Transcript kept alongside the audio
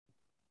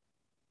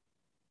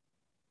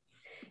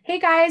Hey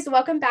guys,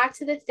 welcome back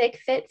to the Thick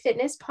Fit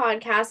Fitness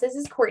Podcast. This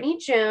is Courtney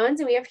Jones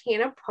and we have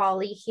Hannah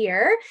Polly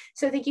here.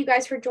 So thank you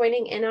guys for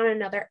joining in on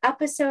another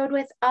episode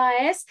with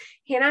us.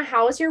 Hannah,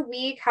 how was your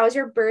week? How was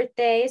your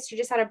birthday? She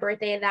just had a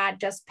birthday that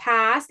just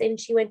passed and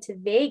she went to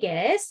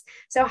Vegas.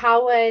 So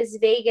how was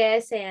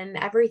Vegas and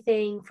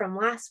everything from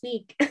last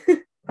week?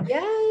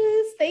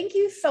 Yes, thank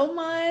you so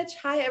much.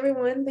 Hi,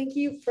 everyone. Thank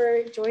you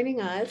for joining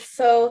us.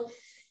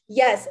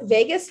 Yes,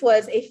 Vegas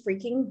was a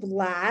freaking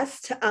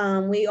blast.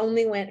 We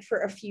only went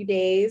for a few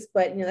days,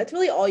 but that's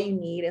really all you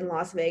need in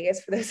Las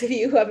Vegas for those of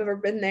you who have ever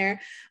been there.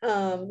 It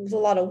was a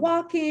lot of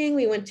walking.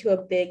 We went to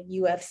a big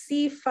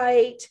UFC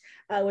fight,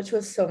 which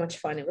was so much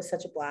fun. It was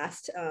such a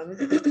blast.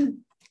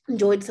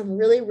 Enjoyed some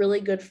really,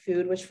 really good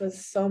food, which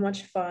was so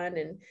much fun.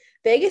 And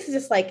Vegas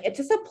is it's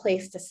just a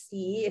place to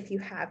see if you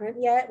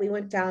haven't yet. We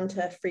went down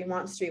to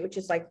Fremont Street, which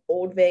is like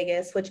old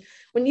Vegas, which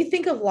when you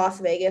think of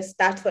Las Vegas,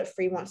 that's what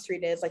Fremont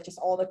Street is, like just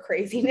all the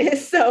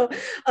craziness.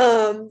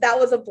 That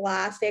was a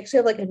blast. They actually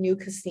have like a new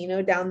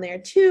casino down there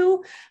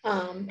too.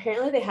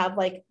 Apparently they have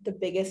like the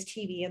biggest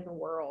TV in the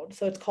world.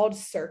 So it's called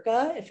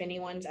Circa. If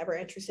anyone's ever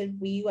interested,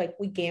 we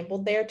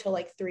gambled there till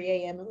like 3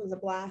 a.m. It was a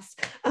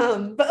blast.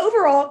 But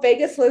overall,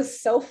 Vegas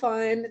was so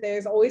fun.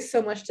 There's always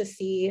so much to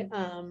see.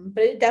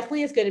 But it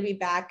definitely is good to be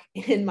back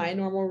in my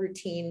normal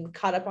routine,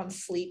 caught up on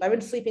sleep. I've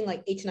been sleeping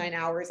like 8 to 9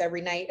 hours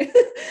every night,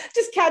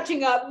 just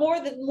catching up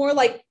more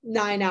like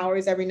 9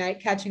 hours every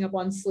night, catching up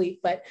on sleep.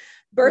 But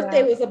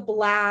birthday was a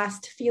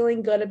blast,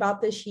 feeling good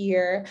about this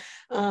year.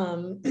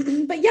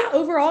 But yeah,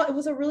 overall, it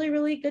was a really,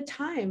 really good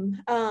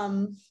time.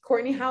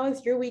 Courtney, how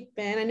has your week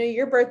been? I know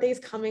your birthday's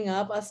coming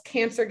up, us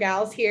Cancer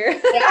gals here.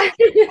 Yeah.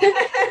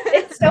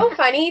 It's so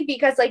funny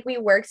because like we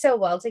work so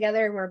well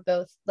together and we're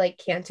both like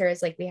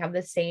cancers, like we have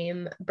the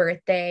same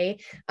birthday.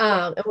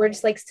 And we're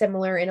just like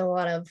similar in a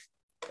lot of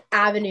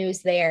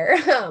avenues there,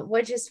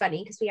 which is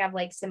funny because we have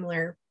like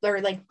similar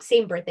or like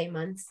same birthday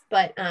months.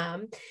 But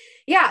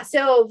yeah,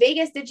 so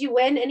Vegas, did you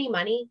win any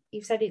money?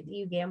 You said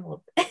you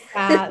gambled.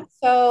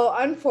 So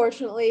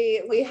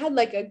unfortunately, we had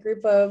like a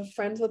group of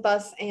friends with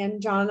us,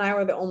 and John and I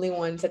were the only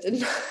ones that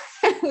did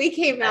not. We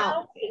came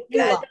out. Oh We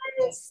my lost it.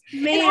 goodness,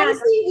 And man.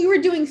 honestly, we were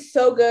doing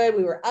so good.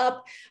 We were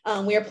up.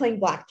 We were playing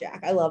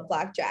blackjack. I love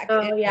blackjack.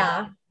 Oh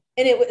yeah.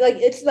 And it was like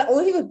it's the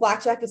only thing with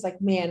blackjack is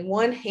like, man,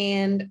 one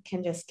hand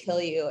can just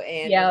kill you.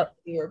 And Yep.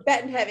 we were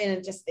betting heavy,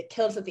 and it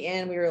killed us at the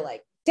end. We were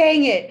like,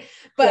 dang it.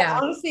 But Yeah.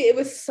 honestly, it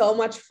was so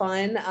much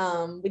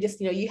fun. We just,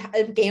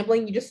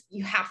 gambling,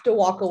 you have to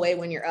walk away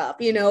when you're up,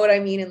 you know what I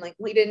mean? And like,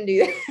 we didn't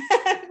do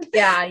that.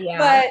 Yeah. Yeah.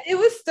 But it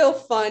was still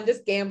fun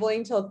just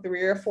gambling till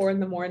 3 or 4 in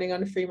the morning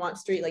on Fremont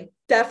Street. Like,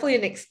 definitely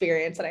an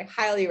experience that I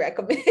highly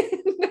recommend.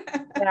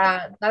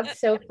 Yeah,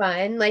 that's so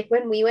fun. Like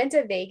when we went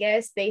to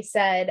Vegas, they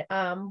said,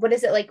 what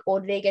is it like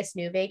old Vegas,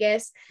 new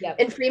Vegas? Yep.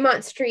 And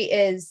Fremont Street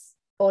is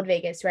old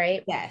Vegas,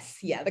 right? Yes.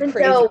 Yeah. The And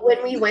crazy. so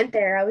when we went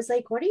there, I was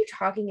like, what are you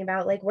talking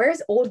about? Like,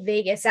 where's old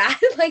Vegas at?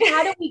 Like,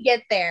 how do we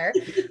get there?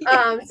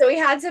 So we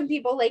had some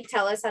people like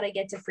tell us how to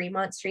get to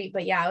Fremont Street,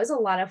 but yeah, it was a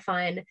lot of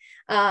fun.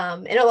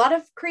 And a lot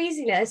of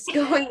craziness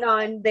going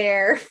on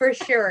there for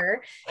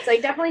sure. It's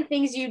like definitely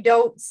things you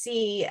don't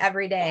see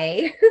every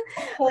day.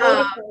 Whole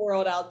different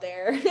world out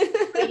there.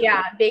 But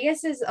yeah,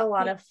 Vegas is a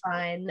lot of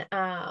fun.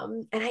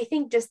 And I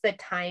think just the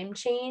time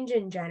change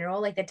in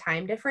general, like the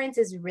time difference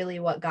is really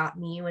what got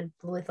me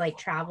with like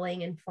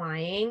traveling and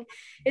flying.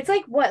 It's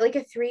like what, like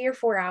a 3 or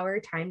 4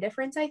 hour time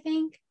difference, I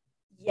think.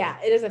 Yeah,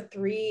 it is a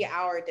 3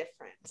 hour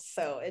difference.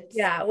 So it's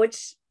Yeah,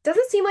 which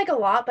doesn't seem like a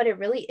lot, but it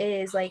really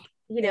is. Like,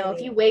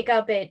 if you wake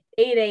up at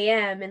 8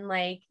 a.m. and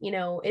like,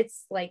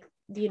 it's like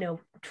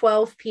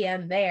 12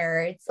 p.m.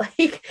 there, it's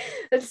like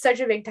it's such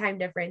a big time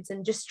difference,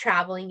 and just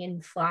traveling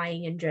and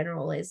flying in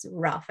general is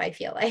rough, I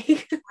feel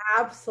like.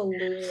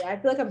 absolutely. I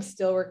feel like I'm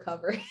still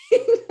recovering.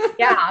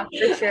 Yeah,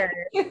 for sure.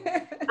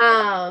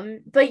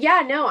 But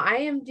yeah, no, I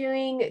am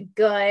doing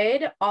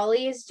good.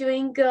 Ollie is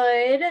doing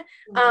good.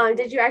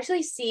 Did you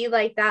actually see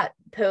like that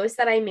post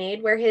that I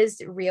made where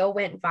his reel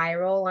went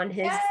viral on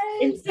his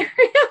Instagram?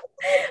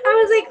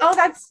 I was like, oh,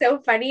 that's so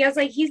funny. I was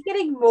like, he's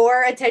getting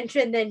more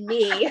attention than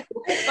me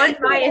on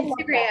my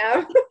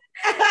Instagram.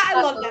 I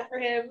love that for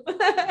him.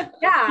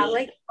 Yeah,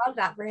 like love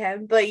that for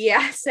him. But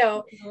yeah,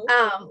 so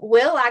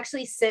Will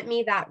actually sent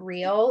me that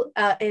reel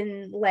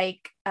and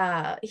like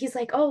he's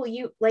like, oh,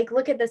 you like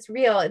look at this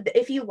reel.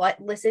 If you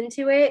listen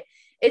to it,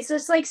 it's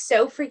just like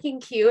so freaking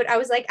cute. I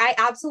was like, I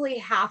absolutely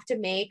have to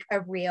make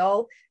a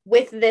reel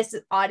with this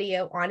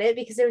audio on it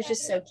because it was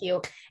just so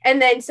cute.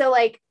 And then so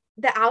like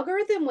the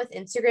algorithm with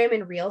Instagram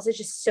and Reels is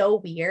just so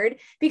weird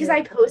because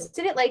I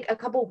posted it like a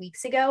couple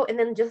weeks ago, and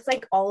then just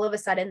like all of a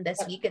sudden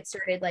this week it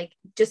started like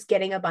just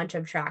getting a bunch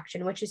of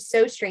traction, which is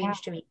so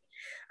strange to me.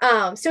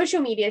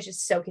 Social media is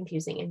just so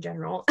confusing in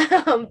general.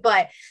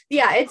 But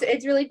yeah,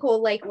 it's really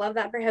cool. Like love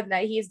that for him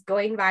that he's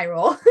going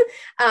viral.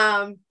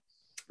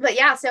 But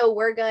yeah, so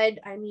we're good.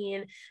 I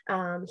mean,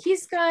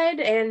 he's good.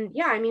 And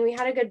yeah, I mean, we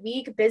had a good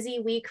week, busy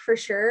week for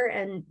sure.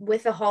 And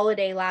with the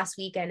holiday last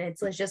weekend,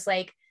 it's just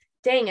like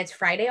dang, it's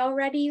Friday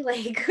already.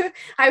 Like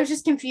I was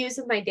just confused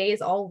with my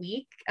days all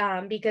week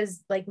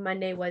because like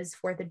Monday was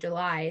 4th of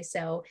July.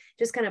 So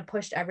just kind of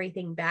pushed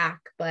everything back.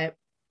 But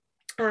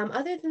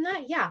other than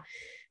that, yeah,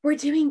 we're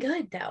doing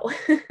good though.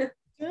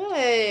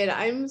 Good.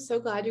 I'm so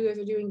glad you guys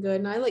are doing good.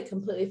 And I like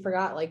completely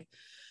forgot like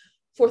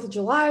 4th of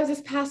July was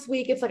this past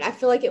week. It's like I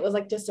feel like it was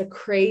like just a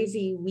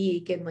crazy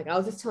week. And like I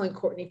was just telling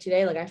Courtney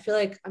today, like I feel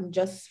like I'm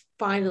just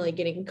finally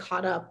getting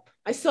caught up.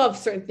 I still have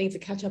certain things to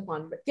catch up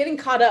on, but getting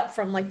caught up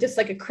from like just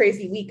like a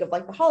crazy week of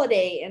like the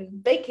holiday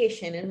and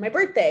vacation and my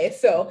birthday.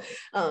 So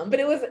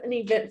but it was an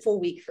eventful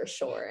week for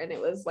sure. And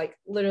it was like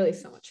literally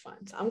so much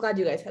fun. So I'm glad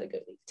you guys had a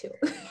good week too.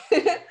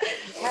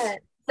 Yeah.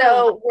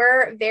 So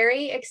we're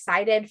very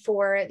excited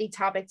for the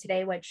topic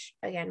today, which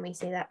again, we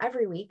say that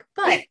every week,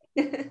 but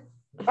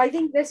I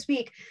think this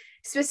week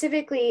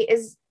specifically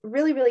is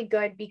really, really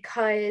good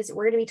because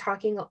we're going to be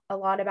talking a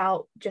lot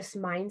about just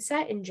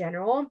mindset in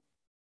general.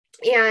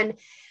 And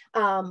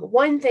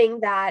one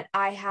thing that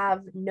I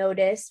have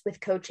noticed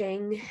with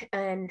coaching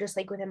and just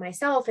like within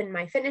myself and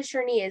my fitness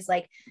journey is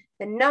like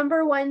the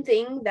number one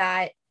thing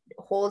that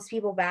holds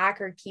people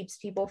back or keeps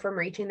people from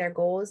reaching their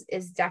goals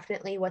is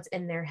definitely what's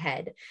in their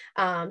head.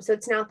 So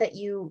it's not that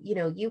you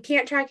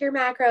can't track your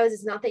macros.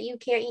 It's not that you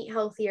can't eat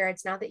healthier.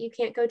 It's not that you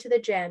can't go to the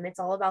gym. It's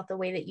all about the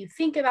way that you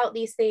think about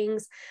these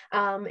things,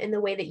 and the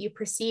way that you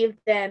perceive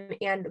them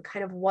and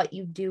kind of what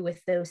you do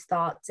with those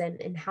thoughts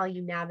and how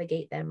you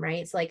navigate them,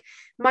 right? It's like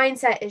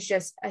mindset is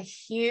just a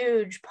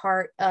huge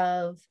part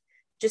of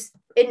just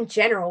in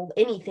general,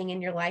 anything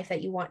in your life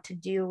that you want to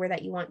do or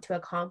that you want to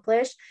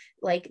accomplish,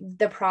 like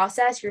the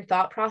process, your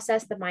thought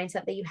process, the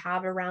mindset that you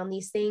have around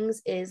these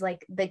things is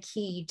like the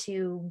key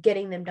to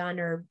getting them done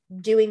or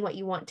doing what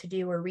you want to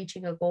do or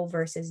reaching a goal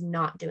versus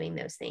not doing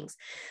those things.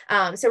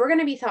 So we're going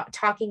to be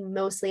talking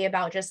mostly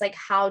about just like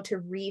how to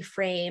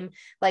reframe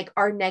like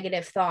our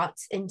negative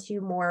thoughts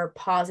into more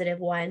positive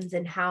ones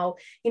and how,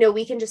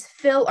 we can just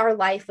fill our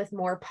life with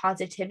more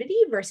positivity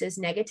versus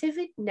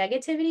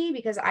negativity,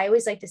 because I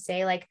always like to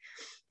say like,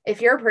 if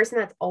you're a person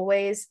that's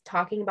always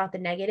talking about the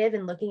negative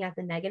and looking at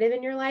the negative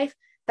in your life,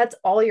 that's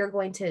all you're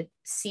going to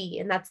see.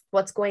 And that's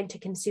what's going to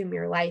consume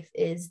your life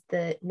is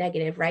the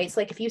negative, right? So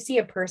like if you see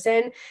a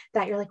person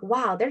that you're like,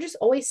 wow, they're just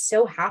always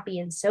so happy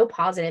and so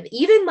positive,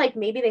 even like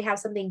maybe they have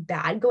something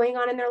bad going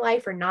on in their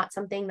life or not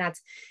something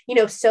that's,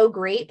 so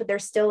great, but they're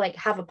still like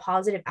have a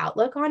positive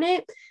outlook on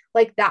it.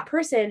 Like that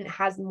person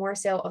has more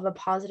so of a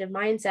positive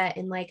mindset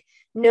and like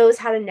knows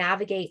how to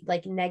navigate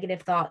like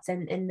negative thoughts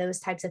and those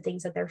types of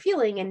things that they're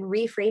feeling and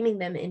reframing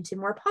them into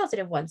more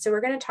positive ones. So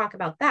we're going to talk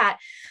about that.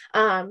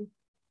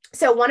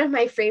 So one of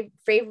my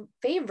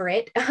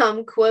favorite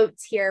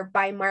quotes here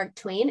by Mark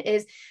Twain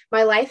is,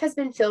 "My life has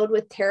been filled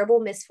with terrible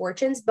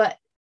misfortunes, but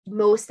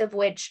most of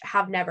which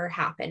have never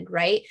happened,"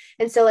 right?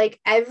 And so like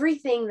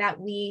everything that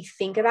we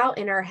think about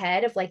in our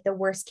head of like the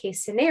worst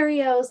case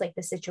scenarios, like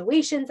the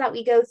situations that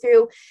we go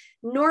through,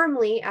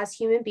 normally as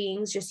human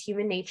beings, just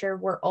human nature,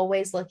 we're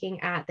always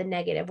looking at the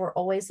negative. We're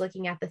always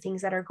looking at the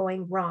things that are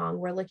going wrong.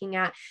 We're looking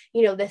at,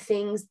 the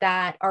things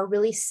that are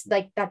really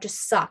like that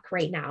just suck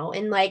right now.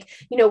 And like,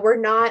 we're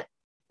not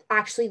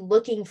actually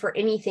looking for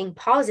anything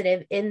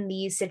positive in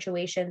these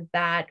situations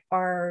that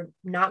are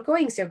not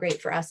going so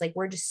great for us. Like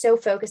we're just so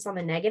focused on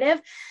the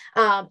negative.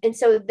 And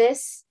so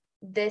this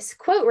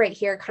quote right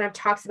here kind of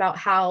talks about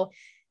how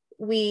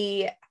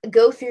we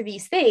go through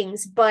these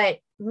things, but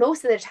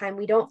most of the time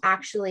we don't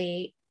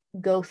actually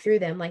go through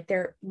them. Like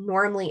they're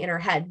normally in our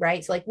head,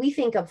 right? So like we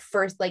think of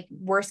first like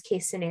worst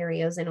case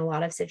scenarios in a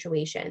lot of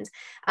situations,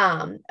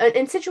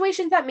 and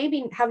situations that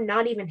maybe have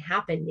not even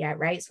happened yet,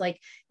 right? So like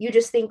you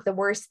just think the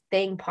worst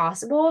thing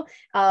possible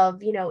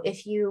of,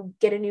 if you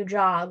get a new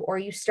job or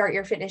you start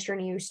your fitness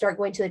journey, you start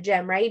going to the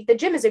gym, right? The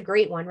gym is a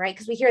great one, right?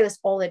 Because we hear this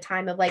all the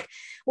time of like,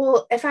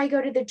 well, if I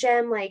go to the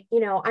gym, like,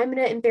 I'm going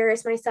to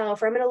embarrass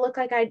myself or I'm going to look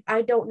like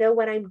I don't know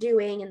what I'm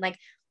doing. And like,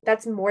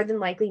 that's more than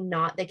likely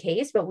not the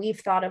case, but we've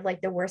thought of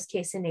like the worst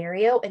case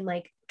scenario and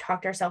like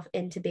talked ourselves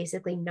into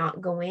basically not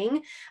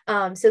going.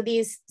 So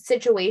these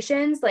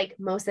situations, like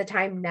most of the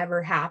time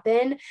never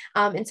happen.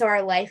 And so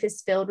our life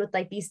is filled with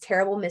like these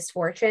terrible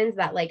misfortunes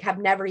that like have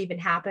never even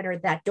happened or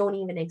that don't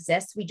even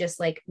exist. We just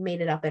like made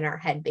it up in our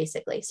head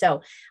basically.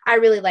 So I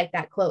really like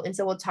that quote. And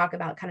so we'll talk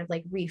about kind of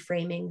like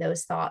reframing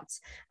those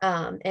thoughts,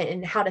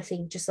 and how to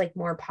think just like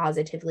more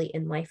positively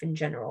in life in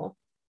general.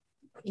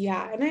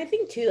 Yeah. And I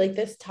think too, like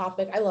this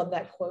topic, I love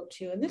that quote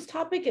too. And this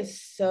topic is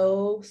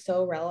so,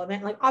 so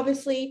relevant. Like,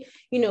 obviously,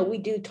 we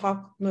do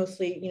talk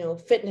mostly,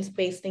 fitness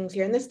based things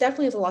here. And this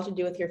definitely has a lot to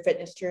do with your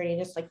fitness journey.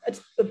 And it's like,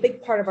 it's a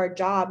big part of our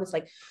job is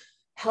like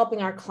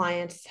helping our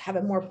clients have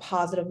a more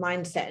positive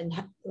mindset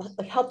and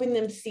like helping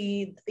them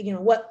see,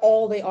 what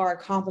all they are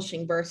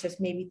accomplishing versus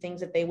maybe things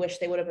that they wish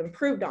they would have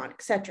improved on,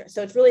 etc.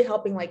 So it's really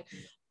helping like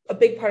a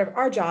big part of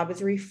our job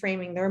is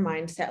reframing their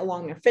mindset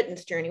along their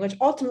fitness journey, which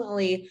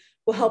ultimately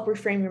will help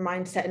reframe your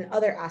mindset in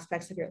other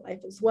aspects of your life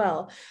as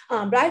well.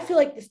 But I feel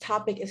like this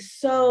topic is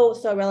so,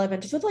 so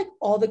relevant just with like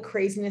all the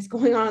craziness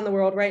going on in the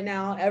world right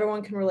now.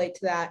 Everyone can relate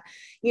to that,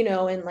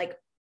 and like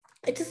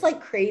it's just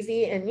like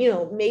crazy. And,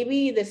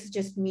 maybe this is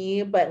just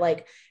me, but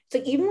like, it's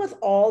like, even with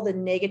all the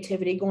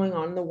negativity going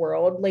on in the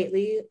world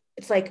lately,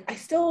 it's like, I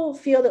still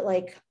feel that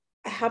like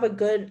I have a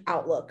good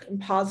outlook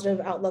and positive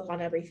outlook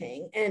on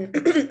everything. And,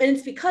 and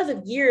it's because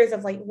of years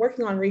of like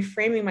working on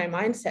reframing my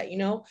mindset,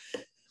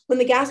 when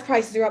the gas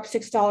prices are up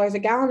 $6 a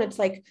gallon, it's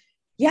like,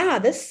 yeah,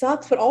 this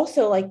sucks, but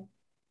also like,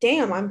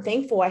 damn, I'm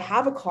thankful I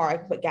have a car I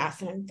can put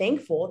gas in. I'm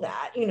thankful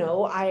that,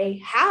 I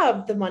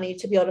have the money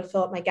to be able to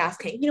fill up my gas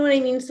tank. You know what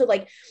I mean? So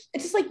like,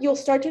 it's just like, you'll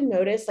start to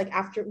notice like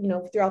after,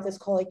 throughout this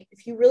call, like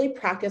if you really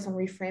practice on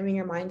reframing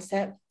your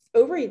mindset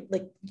over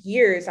like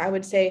years, I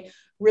would say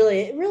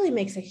it really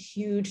makes a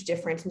huge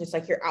difference in just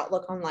like your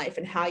outlook on life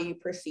and how you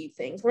perceive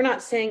things. We're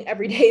not saying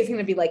every day is going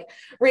to be like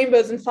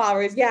rainbows and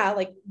flowers. Yeah,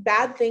 like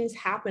bad things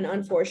happen,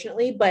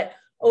 unfortunately, but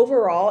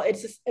overall,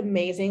 it's just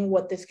amazing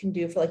what this can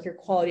do for like your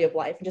quality of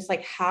life and just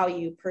like how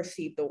you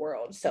perceive the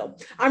world. So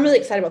I'm really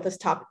excited about this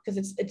topic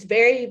because it's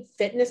very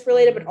fitness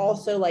related, but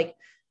also like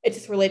it's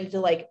just related to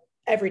like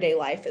everyday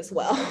life as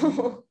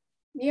well.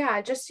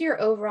 Yeah, just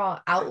your overall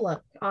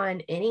outlook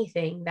on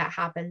anything that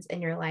happens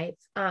in your life.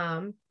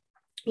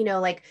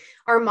 Like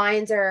our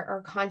minds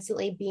are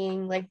constantly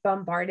being like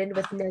bombarded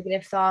with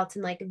negative thoughts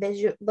and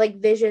like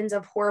visions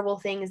of horrible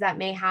things that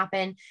may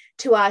happen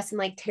to us and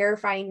like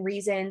terrifying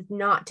reasons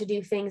not to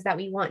do things that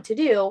we want to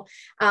do.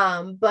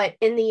 But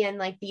in the end,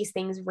 like these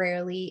things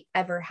rarely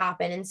ever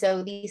happen. And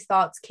so these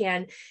thoughts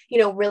can,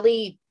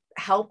 really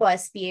help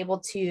us be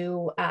able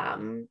to,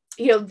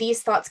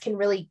 these thoughts can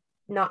really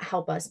not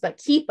help us, but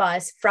keep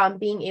us from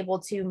being able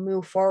to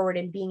move forward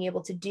and being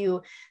able to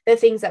do the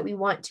things that we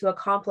want to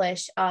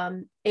accomplish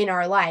in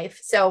our life.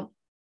 So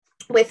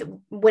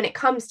when it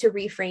comes to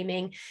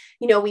reframing,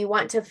 we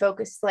want to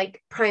focus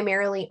like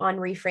primarily on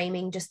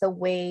reframing just the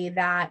way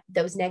that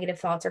those negative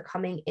thoughts are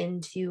coming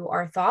into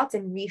our thoughts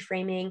and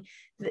reframing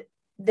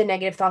the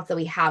negative thoughts that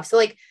we have. So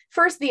like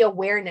first, the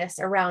awareness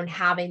around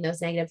having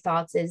those negative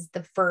thoughts is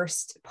the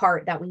first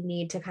part that we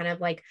need to kind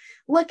of like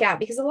look at,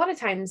 because a lot of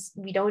times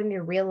we don't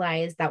even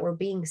realize that we're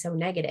being so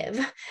negative.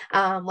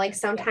 Like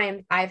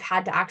sometimes I've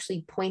had to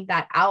actually point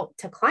that out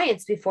to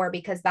clients before,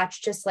 because that's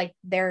just like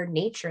their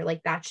nature.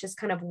 Like that's just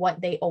kind of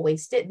what they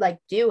always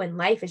do in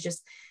life, is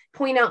just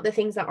point out the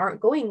things that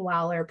aren't going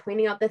well, or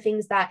pointing out the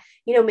things that,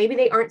 maybe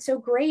they aren't so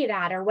great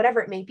at, or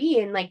whatever it may be.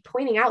 And like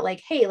pointing out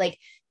like, hey, like,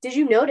 did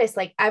you notice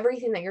like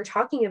everything that you're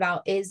talking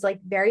about is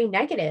like very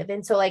negative?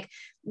 And so like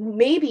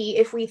maybe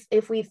if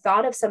we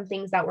thought of some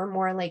things that were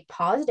more like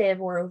positive,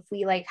 or if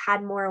we like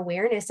had more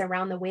awareness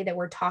around the way that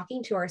we're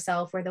talking to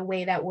ourselves, or the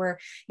way that we're,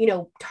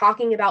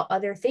 talking about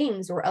other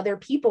things or other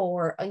people,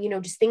 or,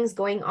 just things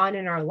going on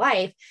in our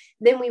life,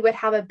 then we would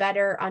have a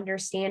better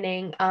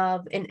understanding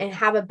of and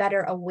have a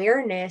better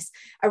awareness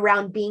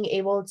around being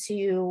able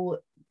to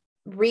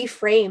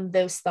reframe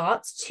those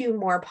thoughts to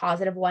more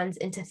positive ones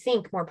and to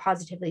think more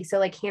positively. So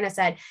like Hannah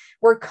said,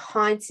 we're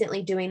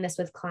constantly doing this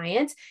with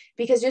clients,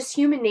 because just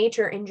human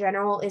nature in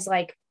general is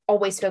like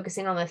always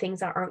focusing on the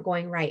things that aren't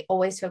going right,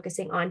 always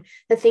focusing on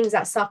the things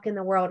that suck in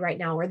the world right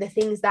now, or the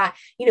things that,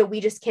 we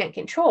just can't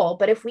control.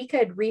 But if we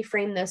could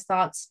reframe those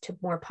thoughts to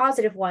more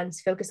positive ones,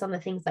 focus on the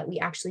things that we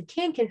actually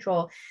can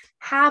control,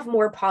 have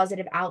more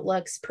positive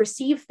outlooks,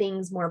 perceive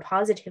things more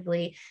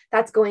positively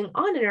that's going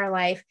on in our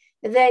life,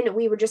 then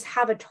we would just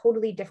have a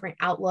totally different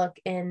outlook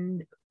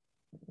and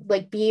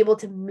like be able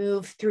to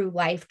move through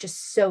life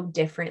just so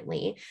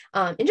differently,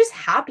 and just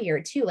happier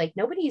too. Like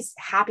nobody's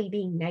happy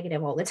being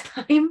negative all the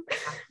time.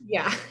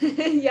 Yeah.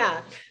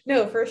 Yeah,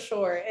 no, for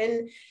sure.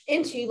 And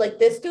into like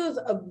this goes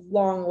a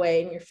long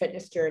way in your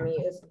fitness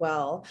journey as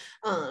well,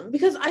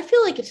 because I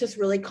feel like it's just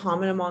really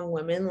common among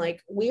women.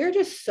 Like we are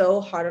just so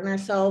hard on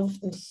ourselves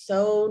and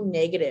so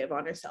negative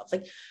on ourselves.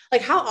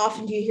 Like how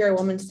often do you hear a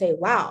woman say,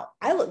 wow,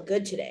 I look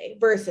good today,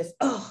 versus,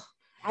 oh,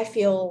 I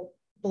feel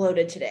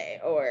bloated today,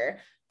 or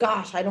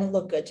gosh, I don't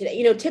look good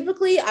today.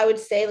 Typically I would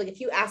say like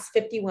if you ask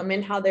 50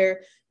 women how they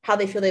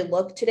feel they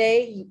look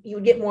today, you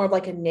would get more of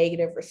like a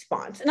negative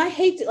response. And I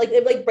hate to, like,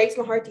 it like breaks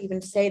my heart to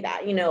even say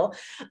that,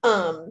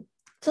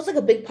 so it's like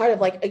a big part of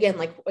like, again,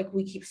 like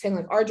we keep saying,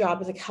 like our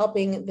job is like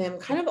helping them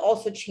kind of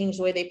also change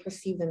the way they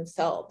perceive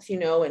themselves,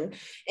 and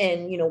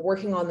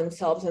working on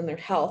themselves and their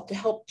health to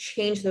help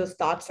change those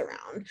thoughts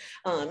around.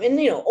 And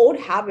old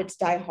habits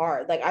die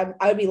hard. Like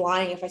I would be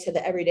lying if I said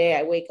that every day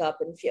I wake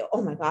up and feel,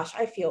 oh my gosh,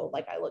 I feel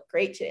like I look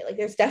great today. Like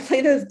there's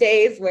definitely those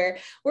days where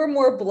we're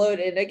more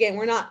bloated. Again,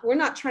 we're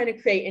not trying to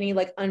create any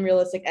like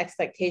unrealistic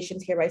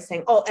expectations here by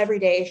saying, oh, every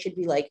day should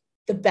be like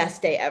the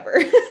best day ever.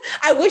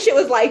 I wish it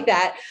was like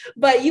that,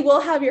 but you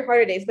will have your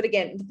harder days. But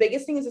again, the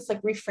biggest thing is just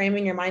like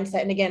reframing your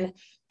mindset. And again,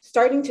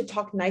 starting to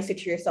talk nicer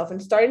to yourself and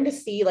starting to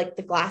see like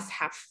the glass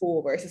half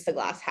full versus the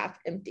glass half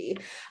empty.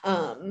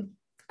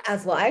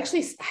 As well. I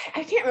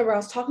can't remember. I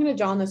was talking to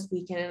John this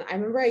weekend, and I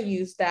remember I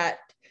used that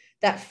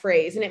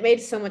phrase, and it made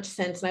so much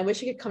sense. And I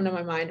wish it could come to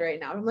my mind right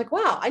now. I'm like,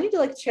 wow, I need to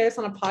like share this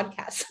on a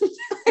podcast.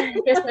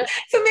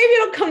 So maybe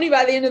it'll come to you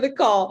by the end of the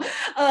call.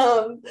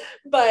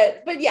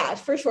 But yeah,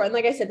 for sure. And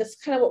like I said, this is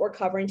kind of what we're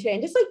covering today,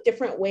 and just like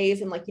different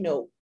ways and like,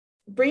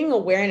 bringing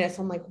awareness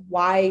on like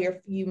why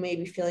you may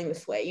be feeling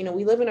this way. You know,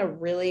 we live in a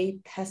really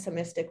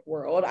pessimistic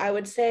world, I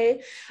would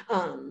say.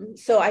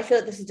 So I feel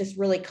like this is just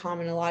really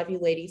common. A lot of you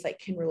ladies like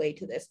can relate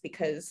to this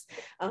because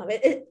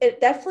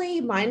it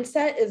definitely,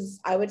 mindset is,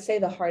 I would say,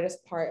 the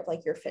hardest part of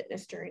like your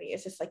fitness journey.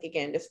 It's just like,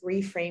 again, just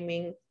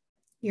reframing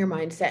your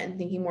mindset and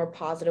thinking more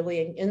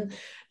positively,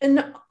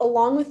 and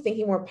along with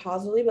thinking more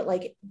positively, but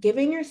like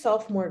giving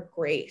yourself more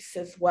grace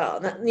as well.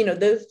 And that, you know,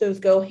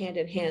 those go hand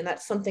in hand.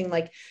 That's something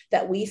like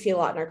that we see a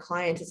lot in our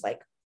clients, is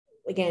like,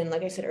 again,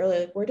 like I said earlier,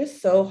 like we're just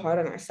so hard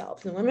on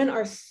ourselves, and women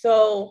are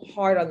so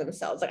hard on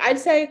themselves. Like I'd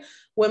say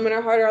women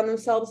are harder on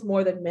themselves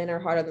more than men are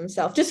hard on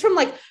themselves, just from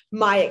like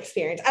my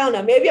experience. I don't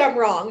know, maybe I'm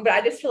wrong, but I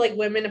just feel like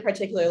women in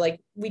particular,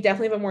 like we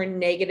definitely have a more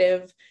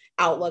negative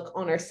outlook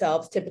on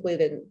ourselves typically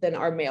than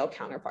our male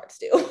counterparts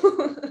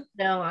do.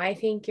 No, I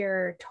think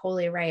you're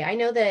totally right. I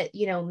know that,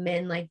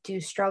 men like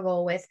do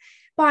struggle with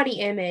body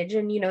image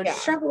and, Yeah.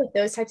 struggle with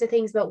those types of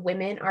things, but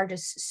women are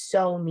just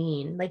so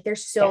mean. Like they're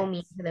so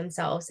mean to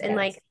themselves. And Yes.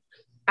 like,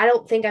 I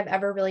don't think I've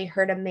ever really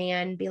heard a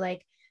man be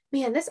like,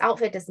 man, this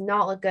outfit does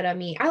not look good on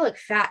me. I look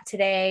fat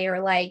today.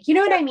 Or like, you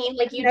know what I mean?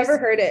 Like you Never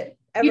just, heard it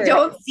you ever.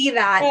 don't see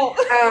that.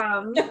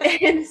 No.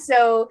 And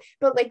so,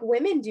 but like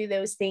women do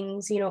those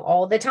things,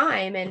 all the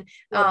time. And,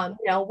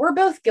 we're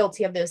both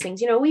guilty of those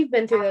things. We've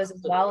been through those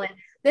as well. And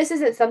this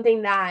isn't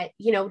something that,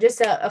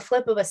 just a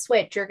flip of a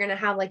switch, you're going to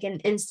have like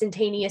an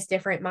instantaneous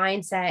different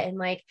mindset and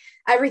like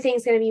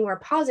everything's going to be more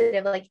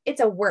positive. Like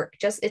it's work,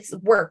 just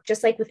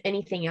like with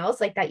anything else,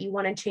 like that you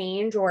want to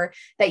change or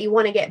that you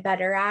want to get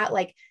better at.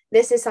 Like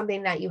this is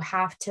something that you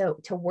have to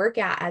work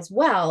at as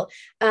well.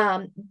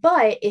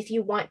 But if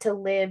you want to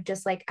live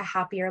just like a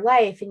happier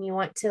life and you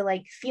want to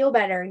like feel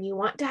better and you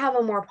want to have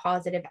a more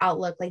positive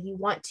outlook, like you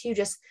want to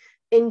just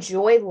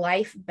enjoy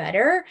life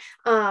better,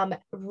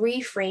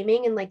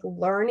 reframing and like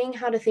learning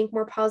how to think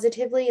more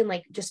positively and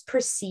like just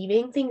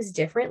perceiving things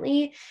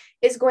differently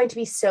is going to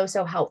be so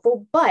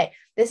helpful. But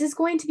this is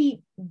going to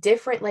be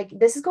different. Like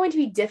this is going to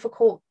be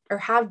difficult or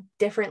have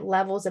different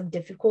levels of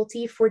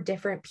difficulty for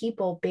different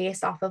people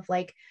based off of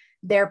like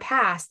their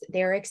past,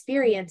 their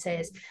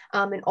experiences,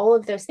 and all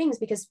of those things,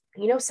 because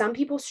some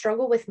people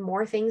struggle with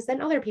more things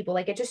than other people.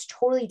 Like it's just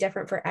totally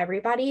different for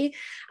everybody.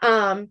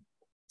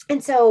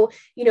 And so,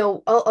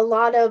 a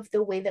lot of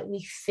the way that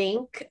we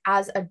think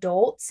as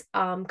adults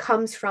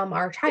comes from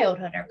our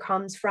childhood or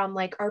comes from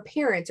like our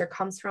parents or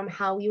comes from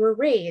how we were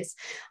raised,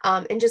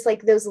 and just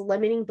like those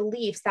limiting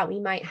beliefs that we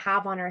might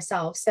have on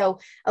ourselves. So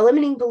a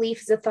limiting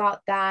belief is a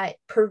thought that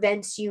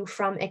prevents you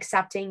from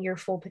accepting your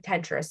full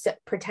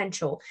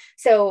potential.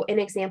 So an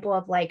example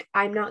of like,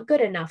 I'm not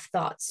good enough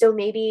thoughts. So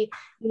maybe,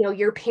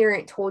 your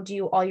parent told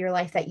you all your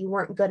life that you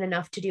weren't good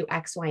enough to do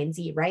X, Y, and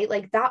Z, right?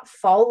 Like that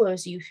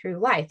follows you through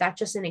life. That's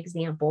just an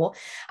example.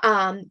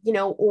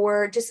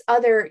 Or just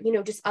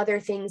other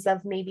things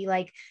of maybe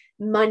like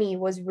money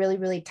was really,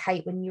 really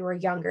tight when you were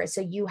younger.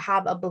 So you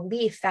have a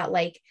belief that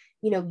like,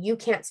 you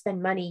can't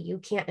spend money, you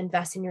can't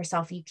invest in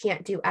yourself, you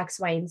can't do X,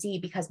 Y, and Z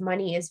because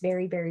money is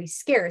very, very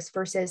scarce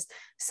versus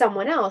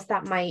someone else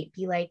that might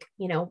be like,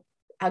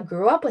 I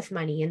grew up with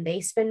money and they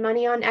spend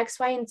money on X,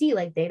 Y, and Z.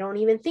 Like they don't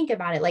even think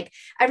about it. Like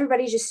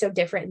everybody's just so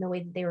different in the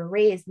way that they were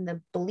raised and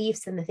the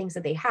beliefs and the things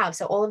that they have.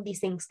 So all of these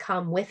things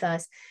come with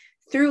us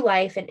through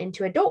life and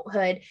into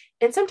adulthood.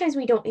 And sometimes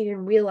we don't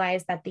even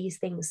realize that these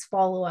things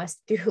follow us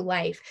through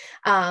life,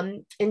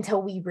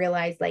 until we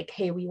realize like,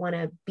 hey, we want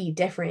to be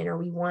different or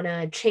we want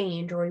to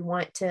change or we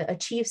want to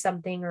achieve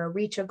something or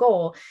reach a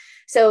goal.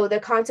 So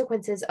the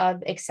consequences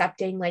of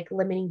accepting like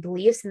limiting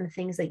beliefs and the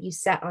things that you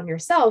set on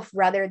yourself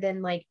rather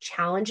than like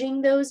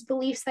challenging those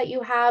beliefs that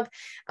you have,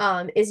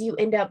 is you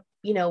end up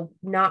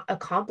not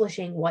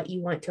accomplishing what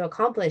you want to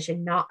accomplish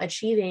and not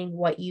achieving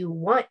what you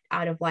want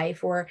out of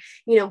life, or,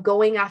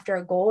 going after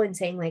a goal and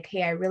saying like,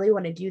 hey, I really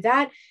want to do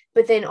that.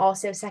 But then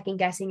also second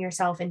guessing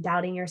yourself and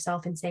doubting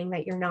yourself and saying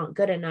that you're not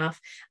good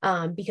enough,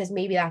 because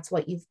maybe that's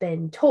what you've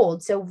been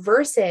told. So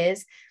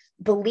versus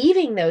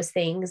believing those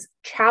things,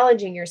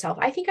 challenging yourself.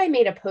 I think I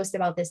made a post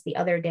about this the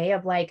other day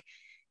of like,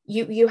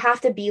 you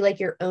have to be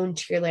like your own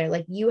cheerleader.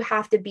 Like you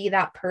have to be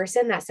that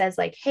person that says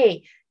like,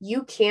 hey,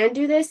 you can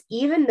do this,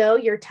 even though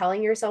you're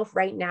telling yourself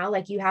right now,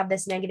 like you have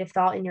this negative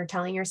thought and you're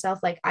telling yourself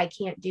like, I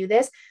can't do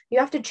this. You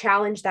have to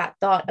challenge that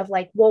thought of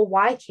like, well,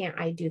 why can't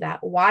I do that?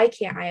 Why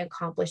can't I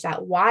accomplish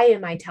that? Why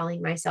am I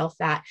telling myself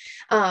that?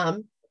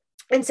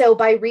 And so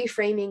by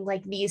reframing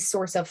like these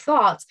sorts of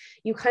thoughts,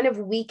 you kind of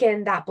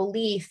weaken that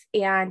belief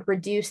and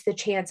reduce the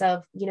chance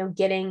of,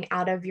 getting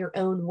out of your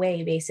own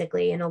way,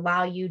 basically, and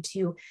allow you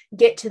to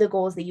get to the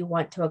goals that you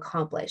want to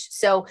accomplish.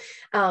 So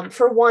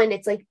for one,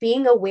 it's like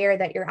being aware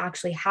that you're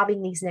actually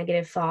having these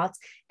negative thoughts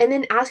and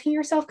then asking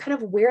yourself kind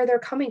of where they're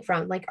coming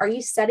from. Like, are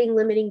you setting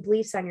limiting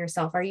beliefs on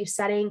yourself? Are you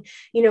setting,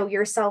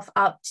 yourself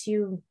up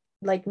to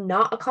like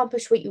not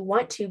accomplish what you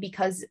want to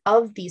because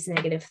of these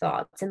negative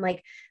thoughts, and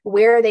like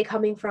where are they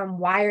coming from,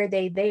 why are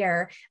they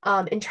there,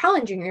 and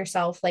challenging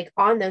yourself like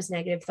on those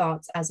negative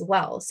thoughts as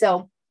well.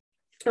 So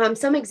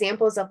some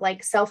examples of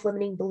like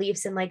self-limiting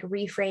beliefs and like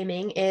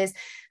reframing is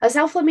a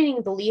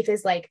self-limiting belief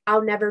is like,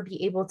 I'll never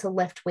be able to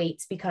lift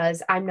weights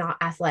because I'm not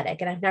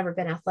athletic and I've never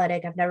been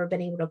athletic. I've never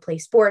been able to play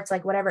sports,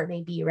 like whatever it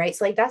may be. Right.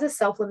 So like that's a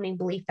self-limiting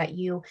belief that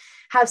you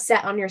have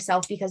set on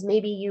yourself because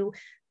maybe you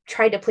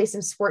tried to play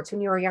some sports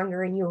when you were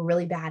younger and you were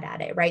really bad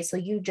at it. Right. So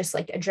you just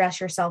like address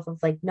yourself of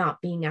like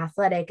not being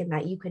athletic and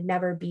that you could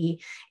never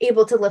be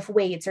able to lift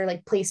weights or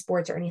like play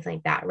sports or anything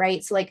like that.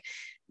 Right. So like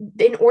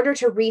in order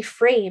to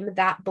reframe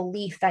that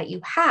belief that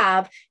you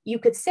have, you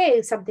could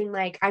say something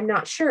like, I'm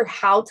not sure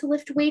how to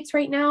lift weights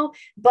right now,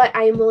 but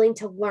I am willing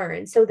to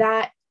learn so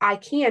that I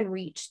can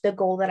reach the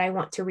goal that I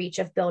want to reach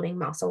of building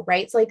muscle,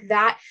 right? So like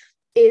that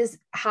is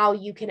how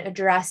you can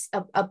address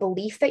a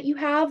belief that you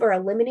have or a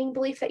limiting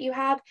belief that you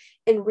have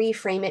and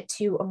reframe it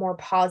to a more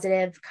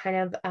positive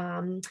kind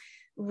of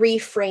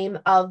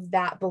reframe of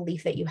that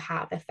belief that you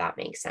have, if that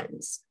makes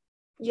sense.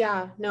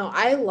 Yeah, no,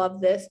 I love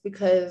this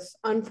because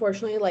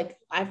unfortunately, like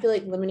I feel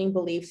like limiting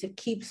beliefs, it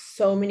keeps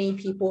so many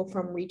people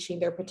from reaching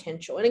their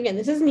potential. And again,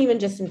 this isn't even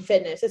just in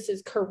fitness, this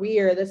is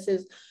career, this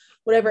is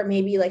whatever it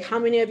may be. Like how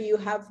many of you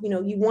have,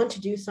 you want to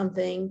do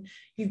something,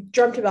 you've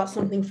dreamt about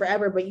something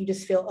forever, but you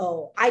just feel,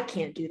 oh, I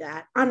can't do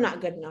that. I'm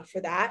not good enough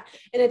for that.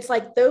 And it's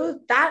like those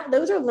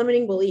are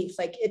limiting beliefs.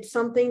 Like it's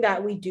something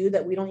that we do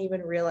that we don't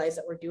even realize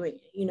that we're doing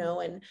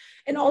it.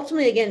 And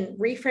ultimately, again,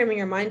 reframing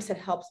your mindset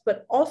helps,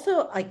 but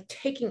also like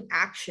taking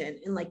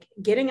action and like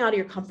getting out of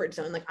your comfort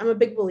zone. Like I'm a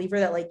big believer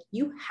that like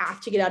you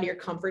have to get out of your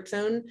comfort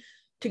zone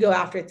to go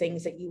after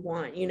things that you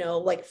want,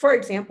 like for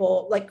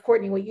example, like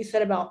Courtney, what you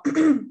said about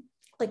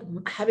like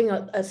having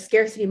a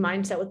scarcity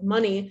mindset with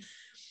money.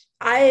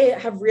 I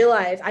have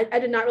realized, I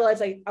did not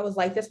realize I was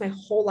like this my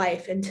whole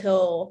life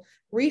until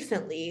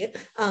recently.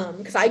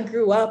 Because I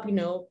grew up,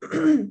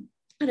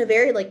 in a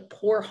very like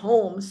poor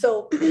home.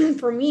 So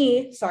for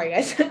me, sorry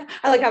guys,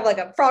 I like have like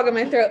a frog in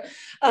my throat.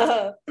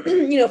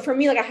 For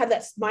me, like I had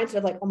that mindset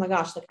of like, oh my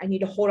gosh, like I need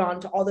to hold on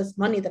to all this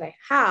money that I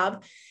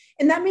have.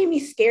 And that made me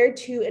scared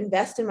to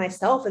invest in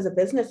myself as a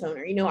business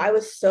owner. I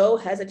was so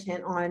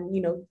hesitant on,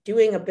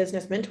 doing a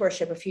business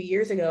mentorship a few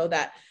years ago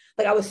that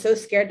like I was so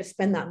scared to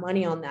spend that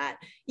money on that,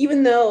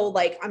 even though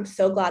like I'm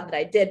so glad that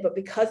I did. But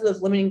because of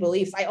those limiting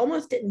beliefs, I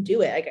almost didn't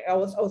do it. Like I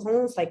was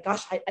almost like,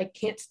 gosh, I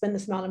can't spend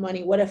this amount of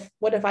money. What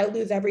if I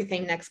lose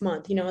everything next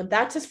month? And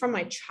that's just from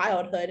my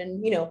childhood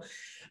and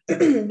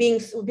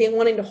being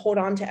wanting to hold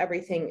on to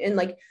everything. And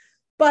like,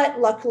 but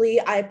luckily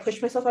I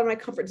pushed myself out of my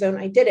comfort zone.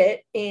 I did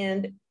it.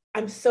 And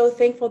I'm so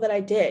thankful that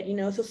I did,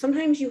 so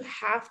sometimes you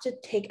have to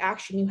take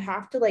action. You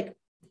have to like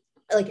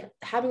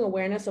having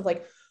awareness of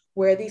like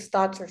where these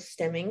thoughts are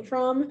stemming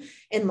from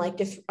and like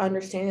just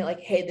understanding like,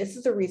 hey, this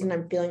is the reason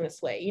I'm feeling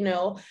this way,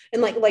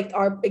 and like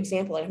our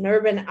example, like, I've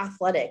never been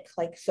athletic,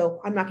 like, so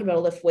I'm not gonna be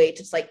able to lift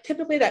weights. It's like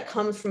typically that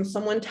comes from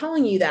someone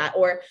telling you that,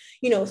 or,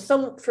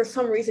 for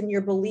some reason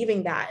you're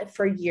believing that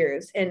for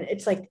years. And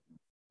it's like,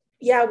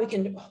 yeah, we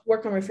can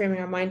work on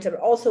reframing our mindset, but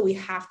also we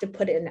have to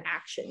put it into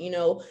action.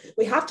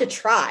 We have to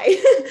try.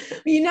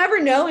 You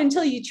never know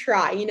until you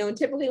try, and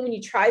typically when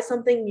you try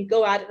something, you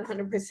go at it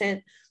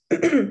 100%,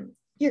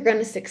 you're going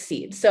to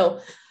succeed. So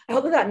I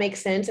hope that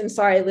makes sense. And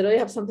sorry, I literally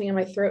have something in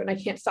my throat and I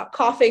can't stop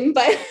coughing,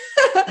 but,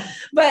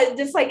 but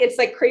just like, it's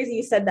like crazy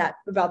you said that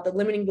about the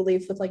limiting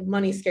beliefs with like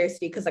money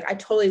scarcity. Cause like I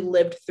totally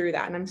lived through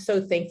that. And I'm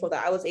so thankful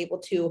that I was able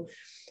to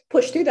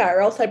push through that,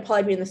 or else I'd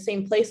probably be in the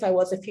same place I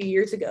was a few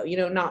years ago,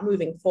 not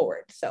moving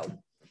forward. So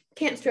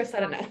can't stress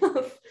that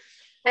enough.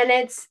 And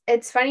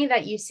it's funny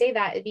that you say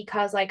that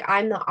because like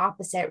I'm the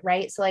opposite,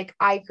 right? So like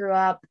I grew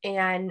up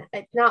and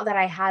it's not that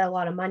I had a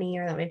lot of money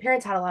or that my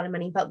parents had a lot of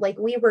money, but like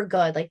we were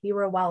good, like we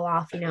were well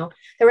off, there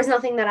was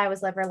nothing that I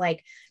was ever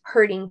like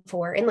hurting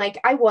for. And like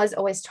I was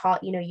always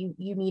taught, you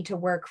need to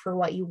work for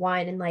what you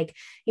want. And like,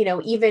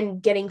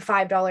 even getting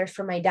 $5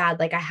 from my dad,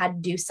 like I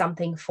had to do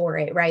something for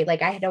it, right?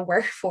 Like I had to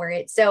work for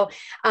it. So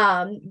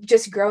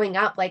just growing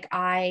up, like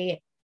I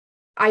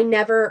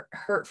never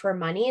hurt for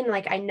money. And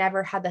like, I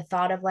never had the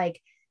thought of like,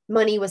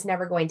 money was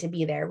never going to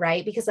be there.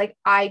 Right. Because like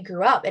I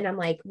grew up and I'm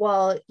like,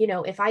 well,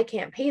 if I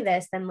can't pay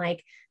this, then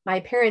like my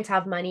parents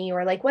have money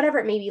or like whatever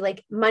it may be,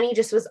 like money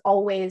just was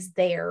always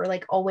there,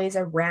 like always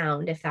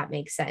around, if that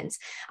makes sense.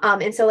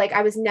 And so like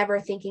I was never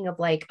thinking of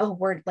like, oh,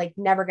 we're like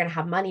never going to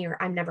have money, or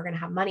I'm never going to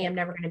have money. I'm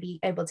never going to be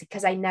able to,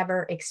 because I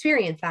never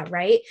experienced that.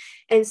 Right.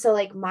 And so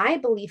like my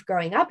belief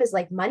growing up is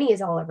like money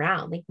is all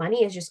around, like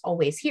money is just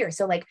always here.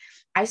 So like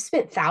I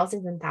spent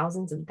thousands and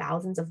thousands and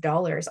thousands of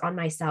dollars on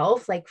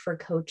myself, like for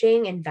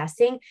coaching,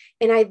 investing,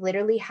 and I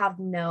literally have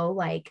no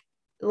like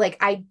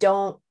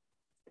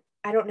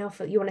I don't know if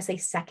you want to say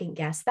second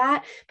guess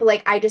that, but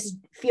like I just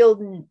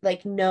feel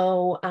like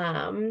no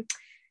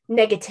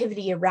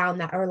negativity around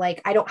that, or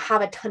like I don't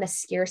have a ton of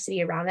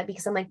scarcity around it,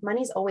 because I'm like,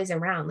 money's always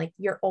around, like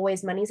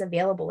money's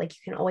available, like you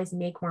can always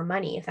make more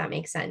money, if that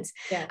makes sense.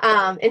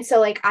 Yeah. And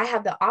so like I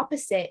have the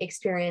opposite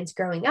experience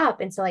growing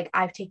up, and so like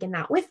I've taken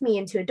that with me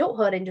into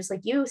adulthood, and just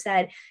like you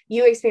said,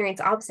 you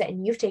experience opposite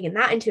and you've taken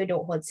that into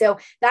adulthood. So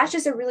that's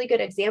just a really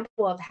good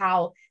example of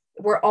how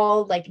we're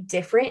all like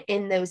different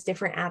in those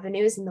different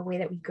avenues in the way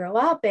that we grow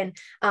up and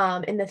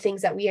the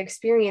things that we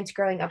experience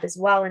growing up as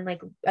well. And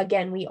like,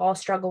 again, we all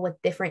struggle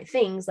with different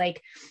things.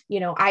 Like,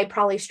 I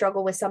probably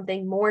struggle with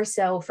something more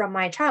so from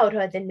my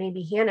childhood than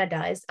maybe Hannah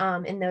does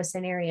in those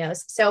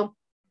scenarios. So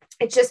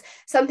it's just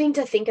something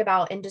to think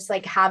about, and just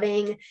like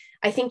having,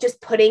 I think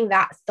just putting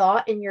that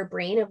thought in your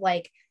brain of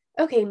like,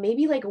 okay,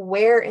 maybe like,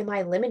 where am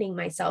I limiting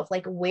myself?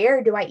 Like,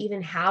 where do I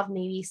even have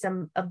maybe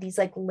some of these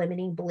like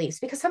limiting beliefs?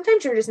 Because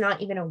sometimes you're just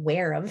not even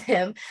aware of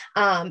them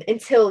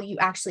until you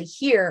actually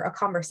hear a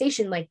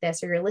conversation like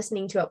this, or you're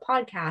listening to a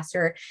podcast,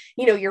 or,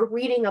 you're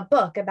reading a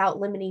book about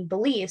limiting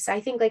beliefs. I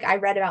think like I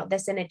read about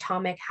this in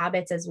Atomic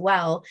Habits as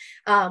well,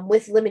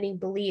 with limiting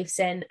beliefs,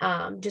 and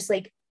just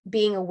like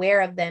being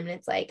aware of them. And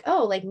it's like,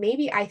 oh, like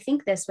maybe I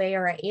think this way,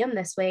 or I am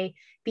this way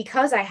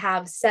because I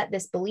have set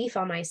this belief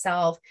on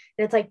myself.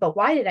 And it's like, but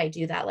why did I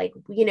do that? Like,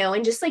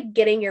 and just like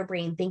getting your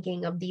brain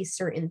thinking of these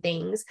certain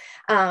things.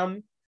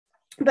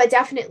 But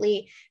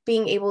definitely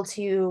being able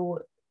to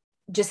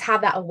just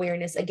have that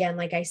awareness, again,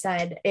 like I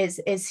said,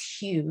 is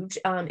huge,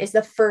 is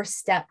the first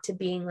step to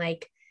being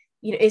like,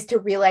 is to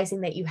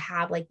realizing that you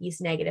have like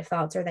these negative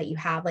thoughts, or that you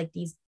have like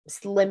these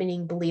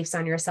limiting beliefs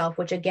on yourself,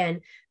 which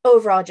again,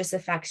 overall just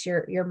affects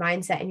your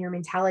mindset and your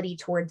mentality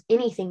towards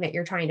anything that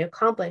you're trying to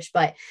accomplish.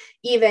 But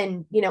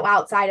even,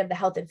 outside of the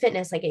health and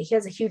fitness, like it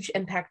has a huge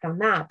impact on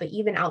that. But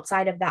even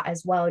outside of that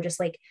as well, just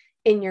like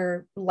in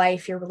your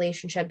life, your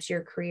relationships,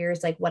 your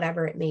careers, like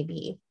whatever it may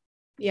be.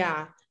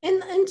 Yeah.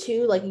 And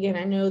too, like, again,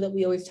 I know that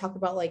we always talk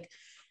about like,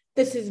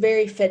 this is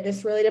very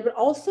fitness related, but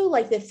also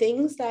like the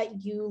things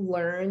that you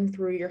learn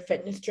through your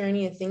fitness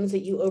journey and things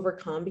that you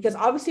overcome, because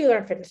obviously with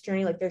our fitness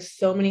journey, like there's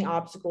so many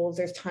obstacles.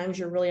 There's times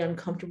you're really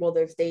uncomfortable.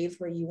 There's days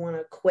where you want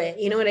to quit,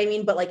 you know what I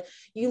mean? But like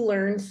you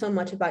learn so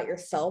much about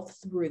yourself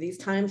through these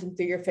times and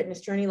through your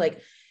fitness journey.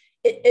 Like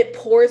it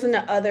pours into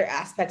other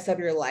aspects of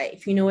your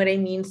life. You know what I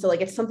mean? So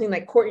like, it's something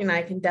like Courtney and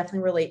I can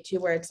definitely relate to,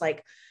 where it's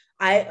like,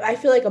 I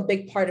feel like a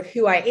big part of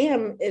who I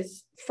am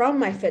is from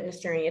my fitness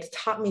journey. It's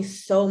taught me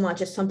so much.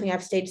 It's something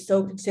I've stayed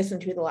so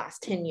consistent to the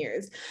last 10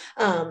 years.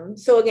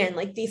 So again,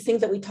 like these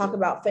things that we talk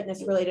about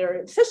fitness related,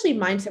 or especially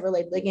mindset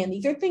related, again,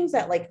 these are things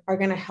that like are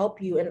going to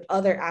help you in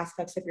other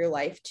aspects of your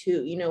life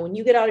too. When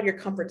you get out of your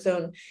comfort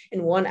zone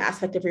in one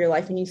aspect of your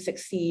life and you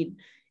succeed,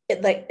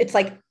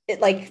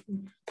 it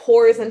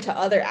pours into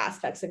other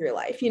aspects of your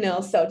life,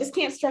 so just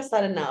can't stress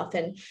that enough.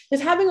 And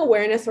just having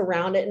awareness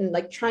around it, and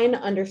like trying to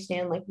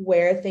understand like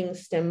where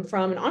things stem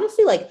from. And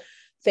honestly, like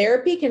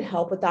therapy can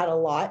help with that a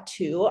lot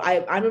too.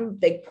 I'm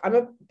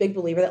a big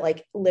believer that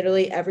like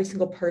literally every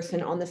single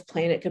person on this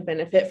planet could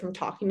benefit from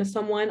talking to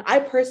someone. I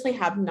personally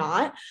have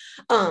not,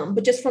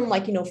 but just from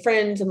like,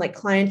 friends and like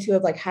clients who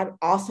have like had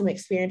awesome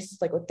experiences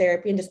like with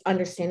therapy, and just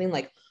understanding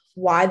like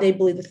why they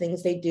believe the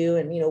things they do,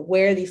 and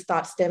where these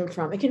thoughts stem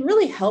from, it can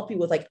really help you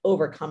with like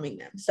overcoming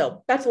them.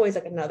 So that's always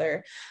like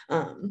another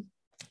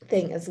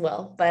thing as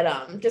well.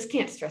 But just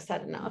can't stress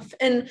that enough.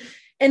 And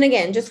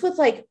again, just with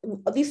like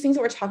these things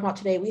that we're talking about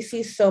today, we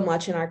see so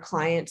much in our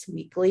clients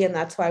weekly, and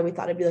that's why we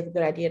thought it'd be like a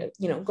good idea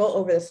to go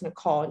over this in a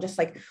call, and just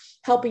like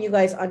helping you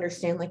guys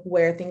understand like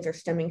where things are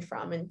stemming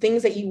from, and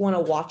things that you want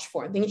to watch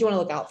for, and things you want to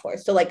look out for.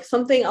 So like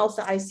something else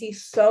that I see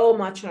so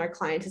much in our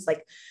clients is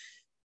like,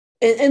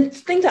 and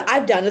things that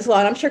I've done as well,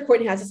 and I'm sure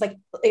Courtney has, it's like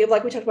we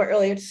talked about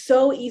earlier, it's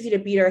so easy to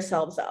beat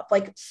ourselves up,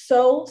 like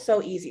so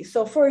easy.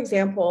 So for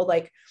example,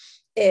 like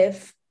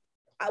if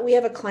we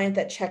have a client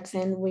that checks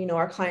in,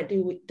 our client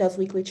does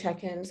weekly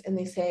check-ins, and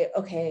they say,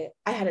 okay,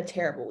 I had a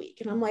terrible week.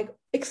 And I'm like,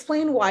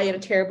 explain why you had a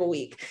terrible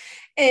week.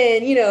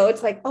 And,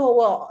 it's like, oh,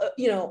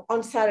 well,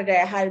 on Saturday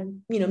I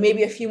had,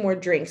 maybe a few more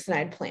drinks than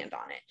I'd planned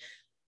on it.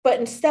 But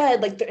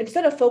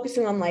instead of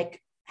focusing on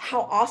like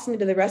how awesome they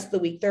did the rest of the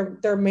week,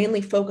 they're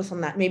mainly focused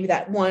on that, maybe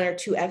that one or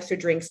two extra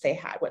drinks they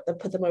had, what that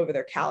put them over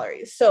their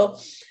calories. So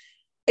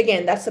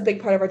again, that's a big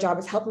part of our job,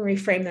 is helping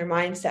reframe their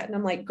mindset. And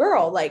I'm like,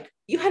 girl, like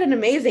you had an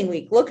amazing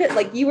week. Look at,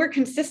 like, you were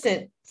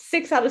consistent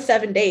 6 out of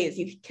 7 days.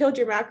 You killed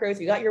your macros,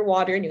 you got your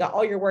water, and you got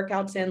all your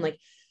workouts in. Like,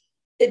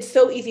 it's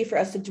so easy for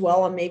us to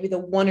dwell on maybe the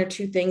one or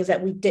two things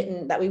that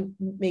we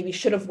maybe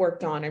should have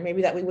worked on, or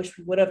maybe that we wish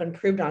we would have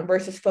improved on,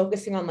 versus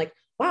focusing on like,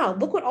 wow,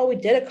 look what all we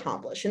did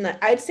accomplish. And that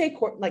I'd say,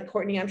 like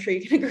Courtney, I'm sure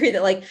you can agree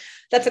that like,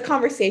 that's a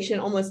conversation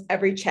almost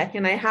every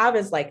check-in I have,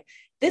 is like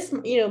this,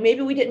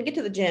 maybe we didn't get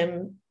to the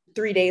gym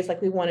 3 days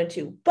like we wanted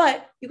to,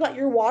 but you got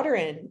your water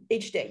in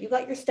each day. You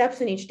got your steps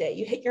in each day.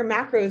 You hit your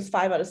macros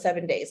 5 out of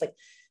 7 days. Like,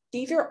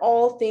 these are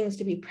all things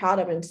to be proud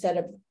of, instead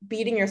of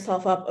beating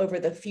yourself up over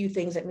the few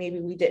things that maybe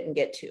we didn't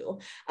get to.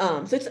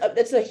 So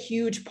it's a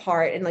huge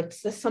part. And like,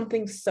 it's just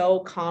something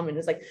so common,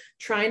 is like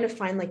trying to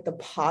find like the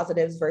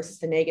positives versus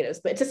the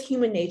negatives, but it's just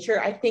human nature,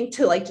 I think,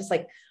 to like, just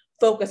like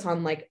focus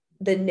on like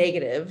the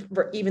negative,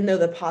 even though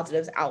the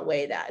positives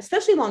outweigh that,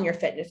 especially along your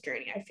fitness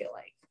journey, I feel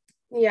like.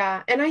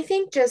 Yeah. And I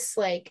think just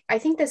like, I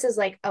think this is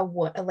like a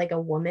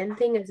woman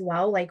thing as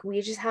well. Like, we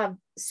just have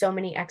so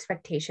many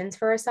expectations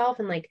for ourselves,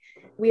 and like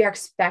we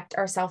expect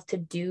ourselves to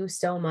do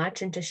so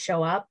much and to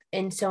show up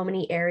in so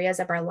many areas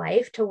of our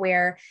life, to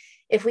where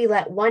if we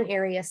let one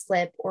area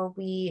slip, or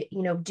we,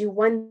 do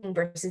one thing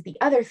versus the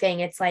other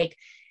thing, it's like,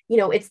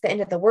 it's the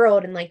end of the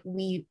world, and like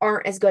we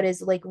aren't as good as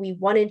like we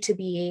wanted to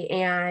be.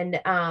 And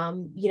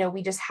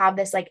we just have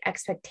this like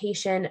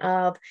expectation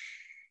of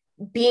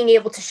being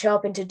able to show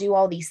up and to do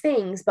all these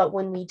things, but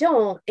when we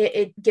don't,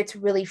 it gets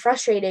really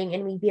frustrating,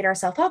 and we beat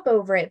ourselves up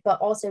over it.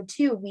 But also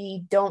too,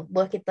 we don't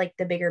look at like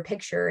the bigger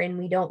picture, and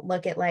we don't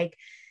look at like,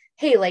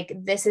 hey, like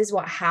this is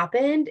what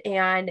happened,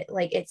 and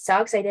like it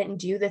sucks I didn't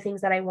do the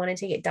things that I wanted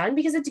to get done.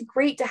 Because it's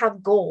great to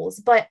have goals,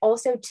 but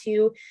also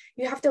too,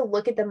 you have to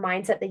look at the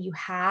mindset that you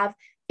have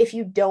if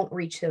you don't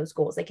reach those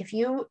goals. Like if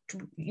you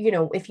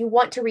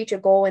want to reach a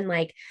goal, and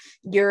like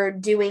you're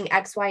doing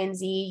X, Y, and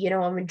Z,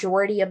 a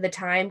majority of the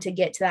time to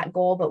get to that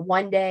goal, but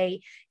one day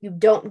you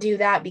don't do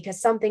that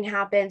because something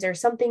happens, or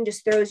something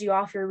just throws you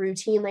off your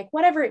routine, like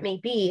whatever it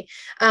may be,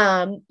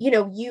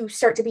 you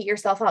start to beat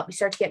yourself up, you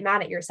start to get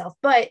mad at yourself.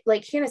 But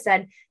like Hannah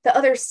said, the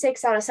other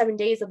 6 out of 7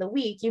 days of the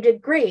week, you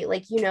did great.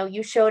 Like,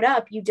 you showed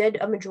up, you did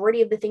a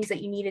majority of the things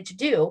that you needed to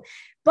do.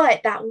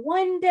 But that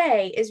one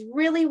day is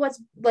really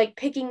what's like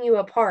picking you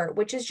apart,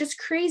 which is just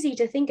crazy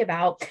to think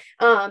about.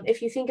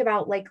 If you think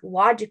about like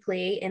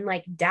logically and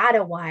like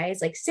data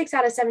wise, like 6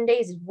 out of 7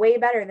 days is way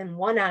better than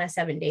 1 out of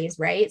 7 days,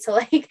 right? So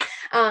like,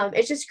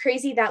 it's just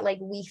crazy that like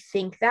we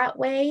think that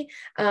way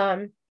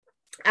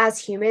as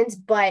humans.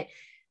 But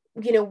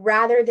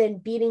rather than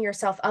beating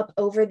yourself up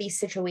over these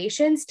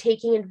situations,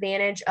 taking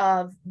advantage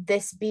of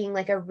this being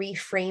like a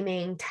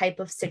reframing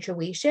type of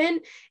situation,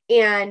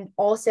 and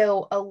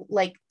also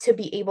like to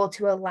be able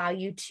to allow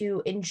you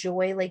to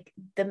enjoy like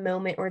the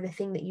moment or the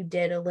thing that you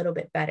did a little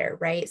bit better,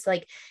 right? So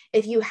like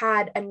if you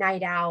had a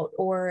night out,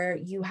 or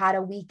you had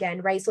a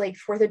weekend, right? So like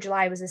 4th of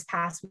July was this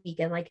past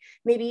weekend, like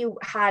maybe you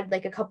had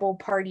like a couple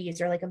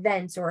parties or like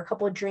events or a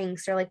couple of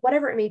drinks or like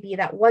whatever it may be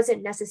that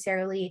wasn't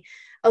necessarily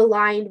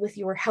aligned with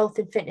your health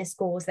and fitness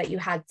goals that you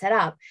had set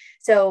up.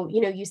 So,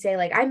 you say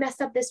like, I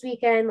messed up this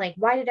weekend. Like,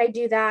 why did I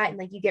do that? And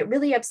like, you get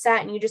really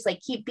upset, and you just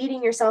like keep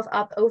beating yourself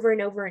up over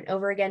and over and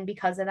over again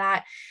because of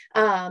that.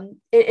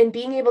 And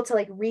being able to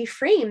like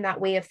reframe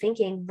that way of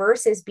thinking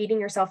versus beating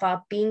yourself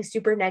up, being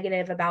super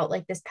negative about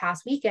like this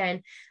past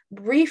weekend,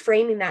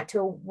 reframing that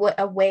to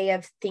a way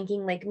of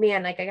thinking like,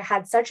 man, like I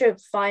had such a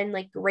fun,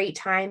 like great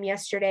time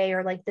yesterday,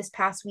 or like this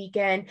past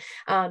weekend.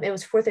 It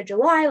was 4th of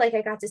July. Like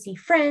I got to see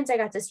friends, I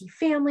got to see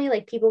family,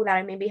 like people that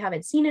I maybe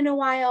haven't seen in a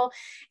while.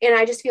 And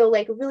I just feel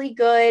like really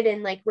good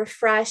and like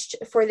refreshed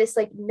for this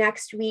like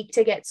next week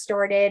to get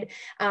started.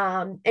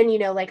 And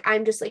like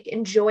I'm just like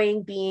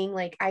enjoying being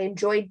like, I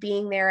enjoyed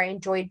being there. I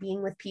enjoyed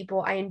being with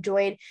people. I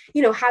enjoyed,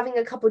 having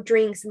a couple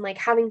drinks and like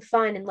having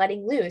fun and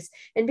letting loose,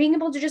 and being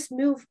able to just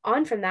move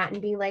on from that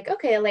and being like,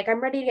 okay, like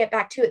I'm ready to get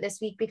back to it this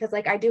week, because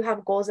like I do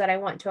have goals that I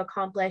want to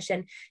accomplish,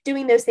 and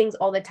doing those things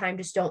all the time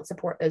just don't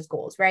support those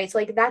goals, right? So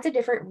like that's a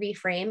different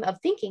reframe of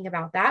thinking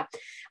about that.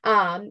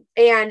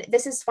 And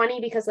this is funny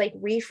because like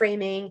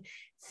reframing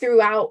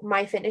throughout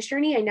my fitness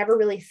journey, I never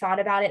really thought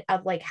about it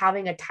of like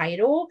having a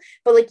title,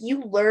 but like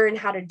you learn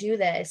how to do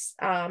this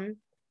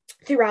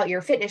throughout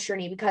your fitness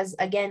journey. Because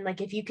again,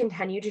 like if you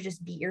continue to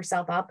just beat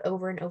yourself up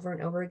over and over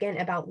and over again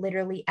about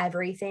literally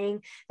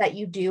everything that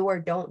you do or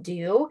don't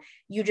do,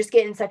 you just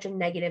get in such a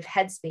negative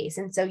headspace.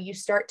 And so you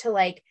start to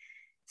like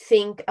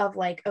think of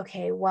like,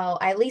 okay, well,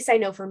 at least I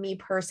know for me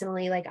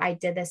personally, like I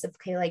did this,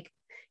 okay, like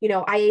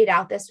I ate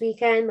out this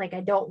weekend. Like, I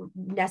don't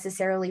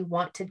necessarily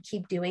want to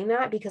keep doing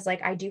that, because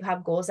like I do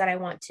have goals that I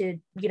want to,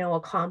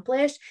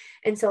 accomplish.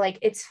 And so like,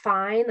 it's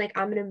fine. Like,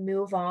 I'm going to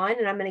move on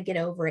and I'm going to get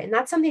over it. And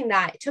that's something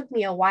that took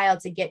me a while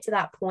to get to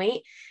that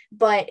point,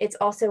 but it's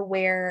also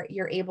where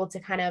you're able to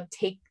kind of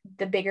take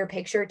the bigger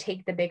picture,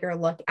 take the bigger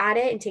look at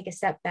it, and take a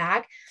step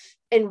back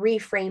and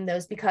reframe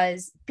those.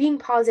 Because being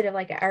positive,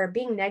 like, or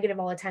being negative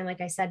all the time,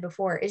 like I said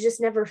before, is just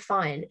never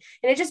fun.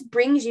 And it just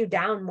brings you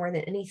down more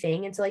than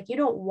anything. And so like, you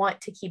don't want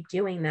to keep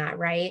doing that.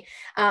 Right.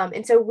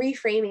 And so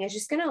reframing is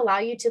just going to allow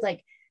you to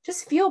like,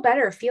 just feel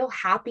better, feel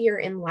happier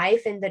in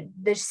life, and the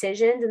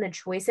decisions and the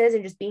choices,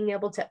 and just being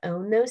able to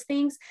own those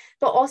things,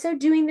 but also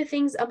doing the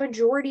things a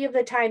majority of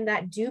the time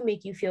that do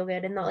make you feel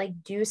good and that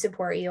like do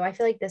support you. I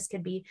feel like this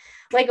could be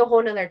like a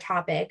whole nother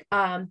topic,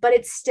 but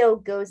it still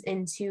goes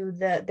into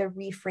the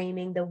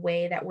reframing the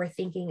way that we're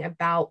thinking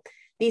about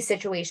these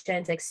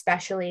situations,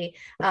 especially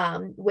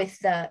with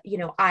the,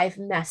 I've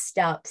messed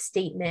up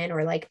statement,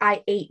 or like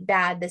I ate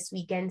bad this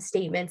weekend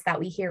statements that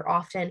we hear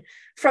often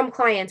from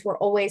clients. We're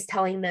always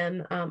telling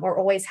them or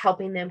always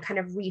helping them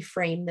kind of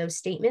reframe those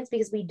statements,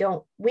 because we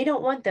don't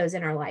want those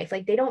in our life.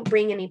 Like, they don't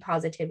bring any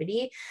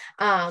positivity.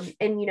 And,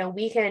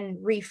 we can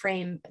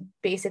reframe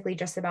basically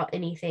just about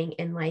anything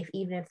in life,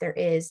 even if there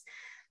is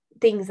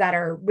things that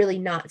are really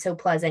not so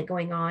pleasant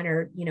going on,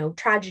 or,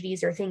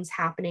 tragedies or things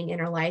happening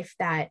in our life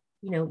that,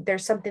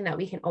 there's something that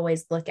we can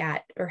always look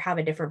at or have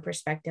a different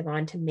perspective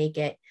on to make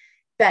it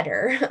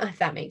better, if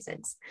that makes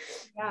sense.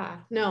 Yeah,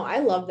 no, I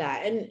love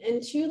that.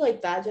 And too,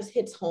 like that just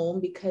hits home,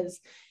 because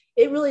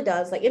it really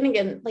does. Like, and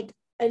again, like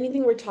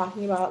anything we're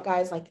talking about,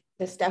 guys, like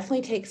this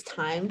definitely takes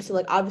time. So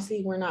like,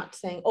 obviously we're not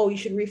saying, oh, you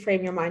should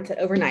reframe your mindset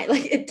overnight.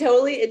 Like it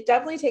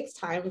definitely takes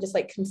time, just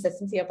like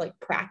consistency of like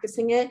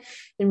practicing it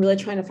and really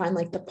trying to find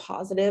like the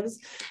positives.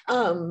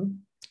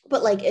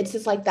 But like, it's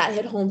just like that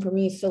hit home for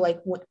me. So like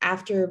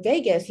after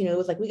Vegas, you know, it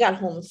was like, we got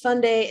home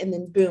Sunday and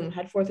then boom,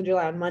 had 4th of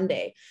July on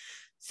Monday.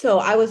 So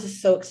I was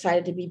just so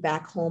excited to be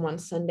back home on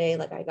Sunday.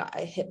 Like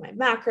I hit my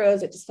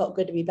macros. It just felt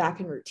good to be back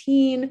in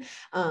routine.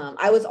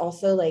 I was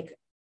also like,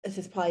 this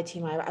is probably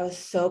TMI, I was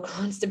so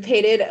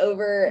constipated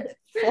over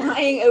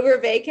flying over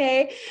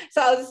vacay.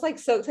 So I was just like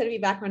so excited to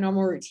be back in my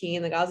normal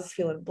routine. Like I was just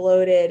feeling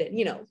bloated and,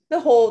 you know,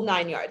 the whole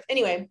 9 yards.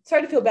 Anyway,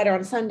 started to feel better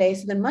on Sunday.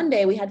 So then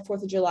Monday we had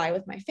 4th of July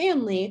with my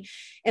family.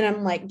 And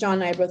I'm like, John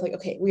and I are both like,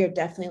 okay, we are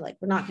definitely like,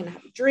 we're not going to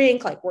have a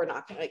drink. Like, we're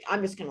not going to, like,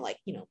 I'm just going to like,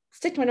 you know,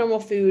 stick to my normal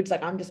foods.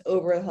 Like, I'm just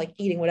over like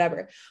eating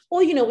whatever.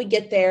 Well, you know, we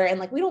get there and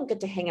like, we don't get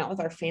to hang out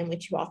with our family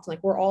too often.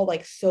 Like, we're all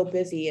like so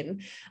busy.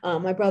 And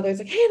my brother's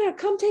like, Hannah,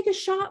 come take a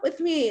shot with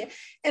me.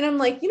 And I'm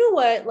like, you know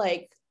what?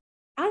 Like,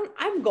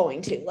 I'm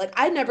going to, like,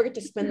 I never get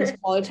to spend this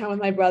quality time with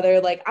my brother.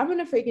 Like, I'm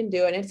going to freaking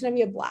do it. It's going to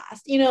be a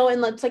blast, you know?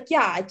 And it's like,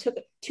 yeah, I took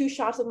 2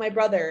 shots with my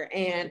brother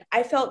and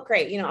I felt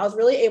great. You know, I was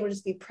really able to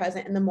just be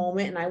present in the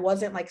moment. And I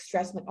wasn't like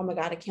stressed, like, oh my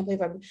God, I can't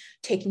believe I'm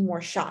taking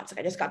more shots. Like,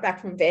 I just got back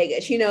from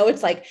Vegas, you know?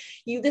 It's like,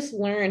 you just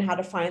learn how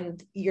to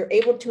find, you're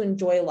able to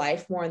enjoy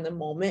life more in the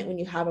moment when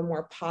you have a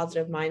more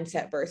positive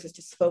mindset versus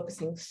just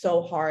focusing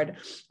so hard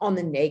on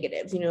the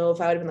negatives. You know, if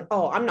I would have been like,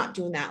 oh, I'm not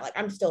doing that. Like,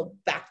 I'm still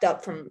backed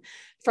up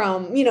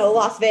from, you know,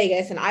 Las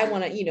Vegas and I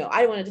want to, you know,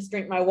 I want to just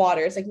drink my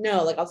water. It's like,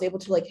 no, like I was able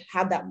to like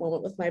have that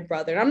moment with my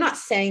brother. And I'm not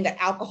saying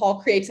that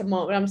alcohol creates a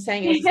moment. I'm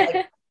saying it was just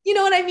like, you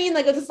know what I mean?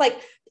 Like, it was just like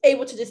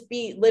able to just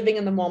be living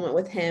in the moment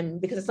with him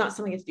because it's not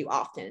something you have to do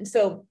often.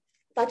 So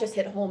that just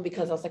hit home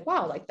because I was like,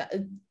 wow, like that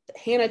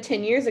Hannah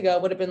 10 years ago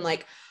would have been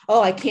like,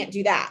 oh, I can't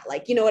do that.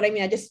 Like, you know what I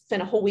mean? I just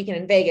spent a whole weekend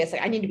in Vegas.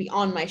 Like, I need to be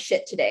on my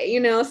shit today, you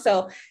know?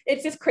 So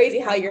it's just crazy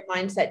how your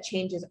mindset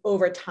changes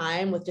over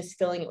time with just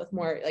filling it with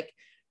more like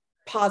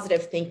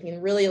positive thinking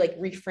and really like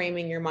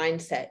reframing your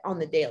mindset on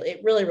the daily.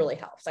 It really, really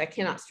helps. I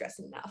cannot stress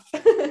enough.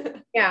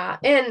 Yeah.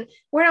 And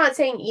we're not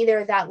saying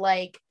either that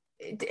like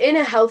in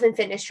a health and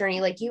fitness journey,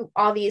 like you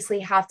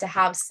obviously have to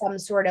have some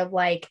sort of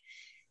like,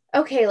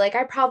 okay, like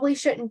I probably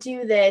shouldn't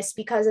do this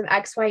because of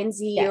X, Y, and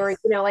Z, or, Yes.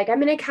 you know, like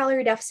I'm in a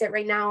calorie deficit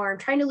right now, or I'm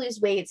trying to lose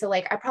weight. So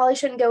like, I probably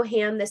shouldn't go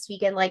ham this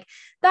weekend. Like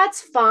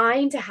that's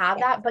fine to have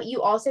Yes. that, but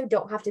you also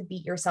don't have to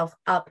beat yourself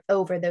up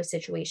over those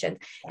situations.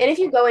 Yes. And if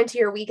you go into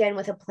your weekend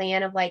with a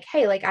plan of like,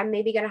 hey, like I'm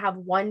maybe going to have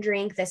one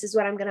drink, this is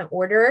what I'm going to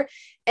order.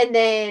 And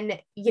then,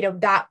 you know,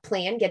 that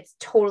plan gets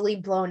totally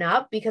blown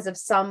up because of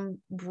some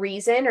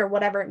reason or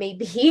whatever it may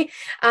be.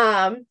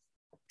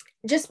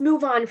 Just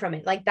move on from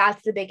it. Like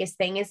that's the biggest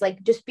thing is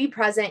like just be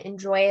present,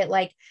 enjoy it.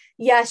 Like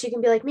yes, you can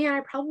be like, man,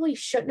 I probably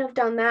shouldn't have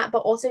done that,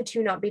 but also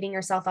to not beating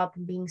yourself up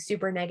and being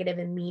super negative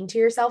and mean to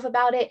yourself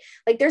about it.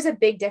 Like there's a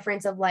big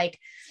difference of like,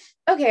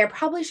 okay, I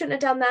probably shouldn't have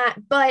done that,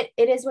 but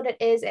it is what it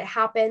is. It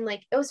happened.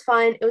 Like it was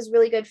fun. It was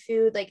really good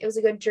food. Like it was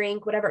a good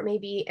drink, whatever it may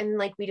be. And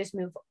like, we just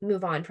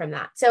move on from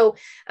that. So,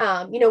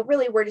 you know,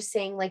 really we're just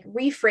saying like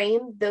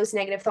reframe those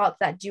negative thoughts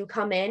that do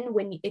come in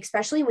when,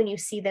 especially when you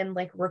see them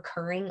like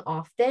recurring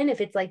often, if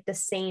it's like the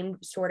same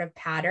sort of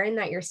pattern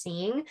that you're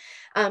seeing,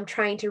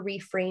 trying to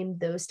reframe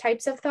those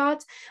types of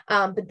thoughts.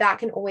 But that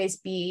can always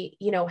be,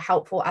 you know,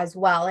 helpful as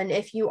well. And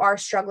if you are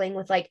struggling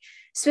with like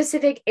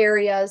specific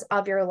areas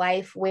of your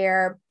life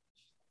where,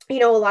 you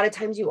know, a lot of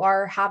times you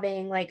are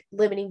having like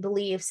limiting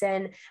beliefs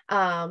and,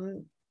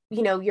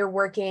 you know, you're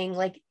working,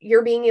 like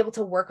you're being able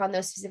to work on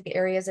those specific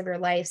areas of your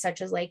life,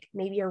 such as like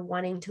maybe you're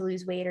wanting to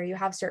lose weight or you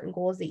have certain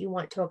goals that you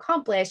want to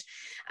accomplish,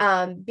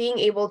 being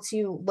able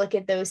to look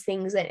at those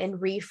things and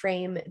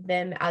reframe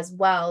them as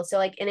well. So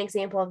like an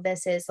example of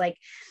this is like,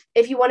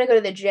 if you want to go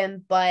to the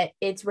gym, but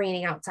it's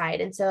raining outside.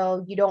 And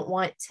so you don't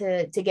want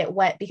to get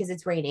wet because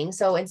it's raining.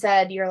 So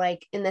instead you're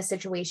like in this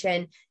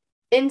situation,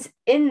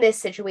 in this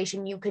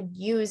situation, you could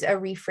use a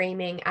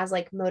reframing as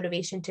like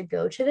motivation to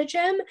go to the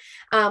gym,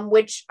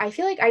 which I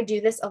feel like I do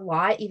this a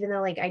lot, even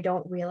though like I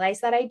don't realize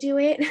that I do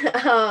it.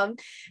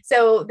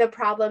 So the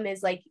problem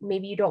is like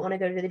maybe you don't want to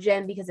go to the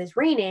gym because it's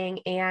raining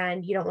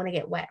and you don't want to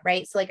get wet,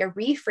 right? So like a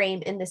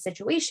reframe in this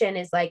situation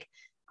is like,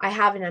 I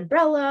have an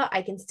umbrella.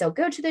 I can still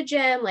go to the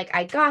gym. Like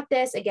I got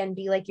this. Again,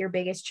 be like your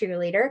biggest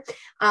cheerleader,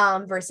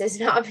 versus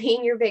not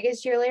being your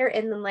biggest cheerleader.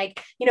 And then like,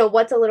 you know,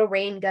 what's a little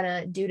rain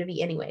gonna do to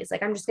me anyways?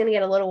 Like I'm just gonna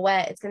get a little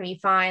wet. It's gonna be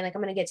fine. Like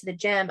I'm gonna get to the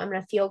gym. I'm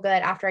gonna feel good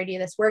after I do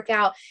this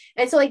workout.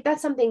 And so like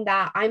that's something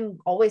that I'm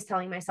always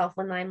telling myself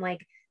when I'm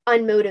like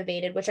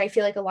unmotivated, which I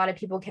feel like a lot of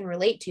people can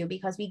relate to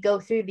because we go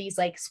through these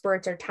like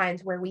spurts or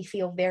times where we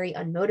feel very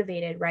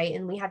unmotivated, right?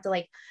 And we have to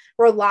like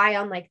rely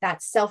on like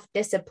that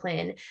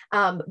self-discipline.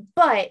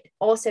 But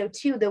also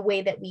too, the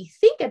way that we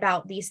think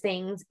about these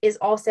things is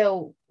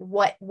also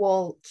what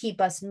will keep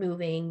us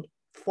moving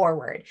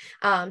forward.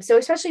 So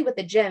especially with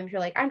the gym, if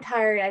you're like, I'm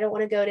tired, I don't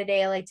want to go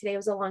today, like today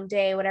was a long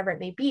day, whatever it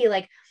may be,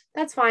 like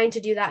that's fine to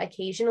do that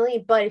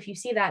occasionally. But if you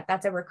see that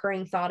that's a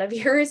recurring thought of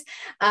yours,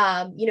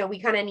 we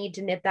kind of need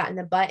to nip that in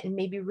the butt and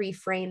maybe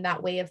reframe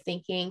that way of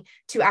thinking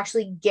to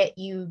actually get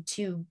you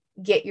to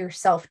get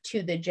yourself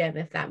to the gym,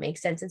 if that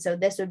makes sense. And so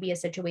this would be a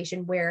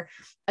situation where,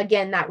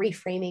 again, that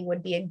reframing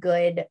would be a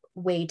good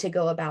way to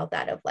go about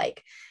that, of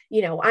like,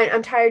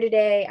 I'm tired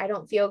today, I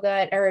don't feel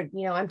good, or,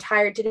 I'm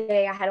tired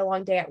today, I had a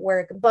long day at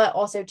work, but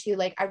also too,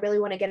 like, I really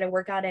want to get a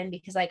workout in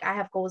because like I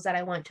have goals that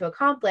I want to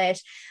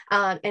accomplish.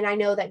 And I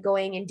know that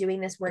going and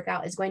doing this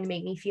workout is going to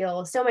make me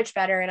feel so much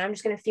better. And I'm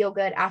just going to feel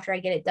good after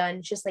I get it done.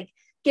 It's just like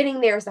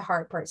getting there is the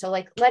hard part. So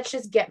like, let's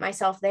just get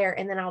myself there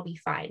and then I'll be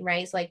fine.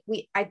 Right. It's like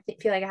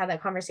feel like I have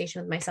that conversation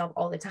with myself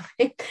all the time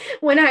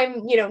when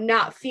I'm,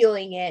 not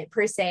feeling it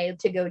per se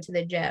to go to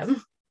the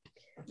gym.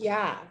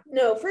 Yeah,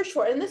 no, for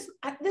sure. And this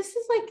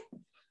is like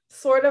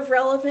sort of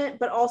relevant,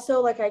 but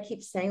also like I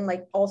keep saying,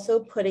 like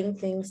also putting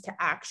things to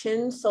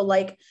action. So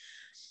like,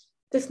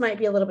 this might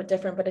be a little bit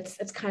different, but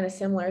it's kind of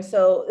similar.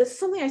 So this is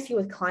something I see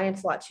with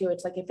clients a lot too.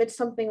 It's like, if it's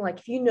something like,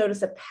 if you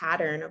notice a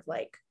pattern of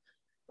like,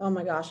 oh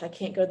my gosh, I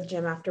can't go to the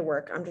gym after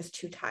work, I'm just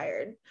too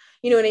tired.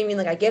 You know what I mean?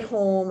 Like I get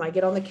home, I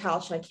get on the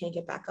couch and I can't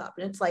get back up.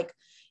 And it's like,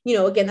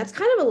 again, that's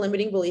kind of a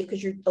limiting belief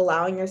because you're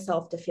allowing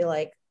yourself to feel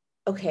like,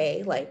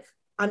 okay, like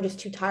I'm just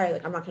too tired.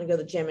 Like I'm not going to go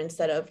to the gym,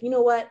 instead of, you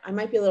know what, I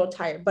might be a little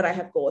tired, but I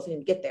have goals, I need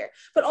to get there.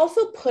 But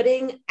also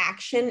putting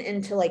action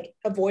into like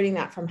avoiding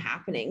that from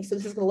happening. So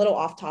this is a little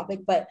off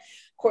topic, but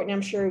Courtney,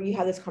 I'm sure you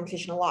have this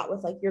conversation a lot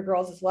with like your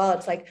girls as well.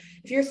 It's like,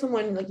 if you're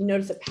someone like you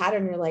notice a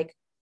pattern, you're like,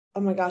 oh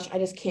my gosh, I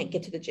just can't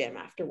get to the gym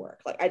after work.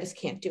 Like, I just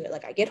can't do it.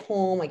 Like I get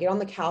home, I get on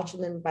the couch,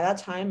 and then by that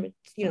time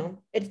it's,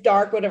 it's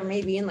dark, whatever it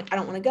may be. And like, I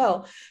don't want to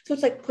go. So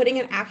it's like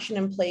putting an action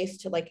in place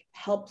to like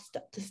help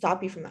to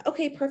stop you from that.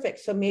 Okay,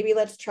 perfect. So maybe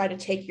let's try to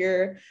take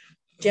your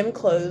gym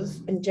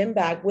clothes and gym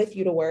bag with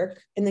you to work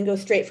and then go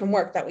straight from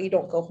work. That way you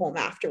don't go home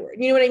afterward.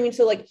 You know what I mean?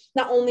 So like,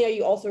 not only are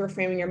you also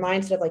reframing your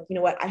mindset of like, you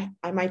know what,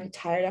 I might be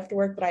tired after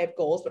work, but I have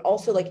goals, but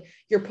also like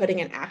you're putting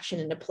an action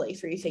into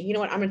place where you say, you know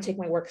what, I'm going to take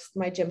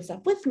my gym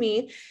stuff with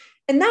me.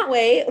 And that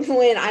way,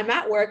 when I'm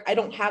at work, I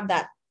don't have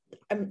that,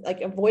 I'm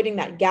like avoiding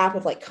that gap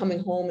of like coming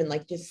home and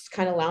like just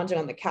kind of lounging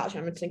on the couch.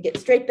 I'm just gonna get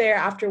straight there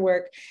after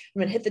work.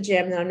 I'm gonna hit the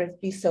gym and then I'm gonna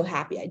be so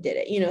happy I did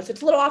it. So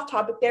it's a little off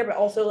topic there, but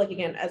also like,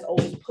 again, as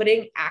always,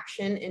 putting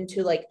action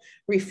into like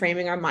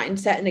reframing our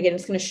mindset. And again,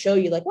 it's gonna show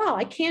you like, wow,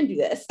 I can do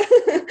this.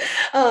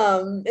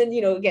 And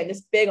again,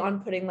 just big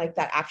on putting like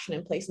that action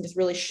in place and just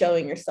really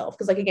showing yourself.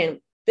 Cause like, again,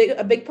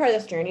 a big part of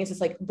this journey is just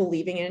like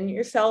believing in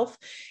yourself,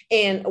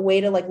 and a way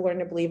to like learn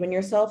to believe in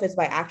yourself is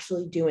by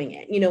actually doing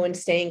it, and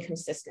staying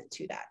consistent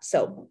to that.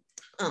 So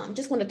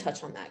just want to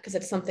touch on that because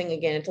it's something,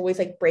 again, it's always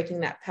like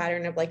breaking that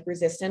pattern of like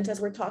resistance as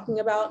we're talking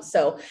about.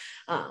 So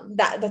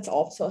that's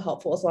also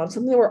helpful as well. And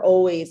something we're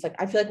always like,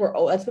 I feel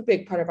like that's a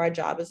big part of our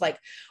job is like,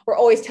 we're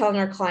always telling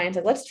our clients,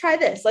 like, let's try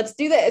this, let's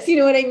do this. You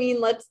know what I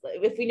mean?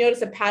 If we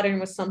notice a pattern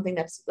with something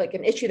that's like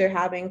an issue they're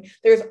having,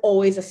 there's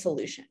always a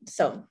solution.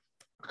 So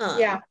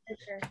yeah, for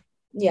sure.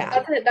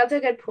 Yeah, that's a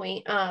good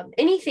point.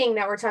 Anything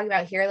that we're talking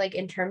about here, like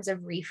in terms of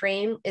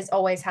reframe, is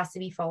always has to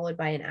be followed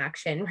by an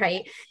action,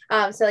 right?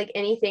 So like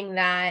anything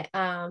that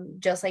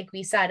just like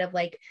we said, of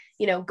like,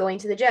 going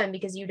to the gym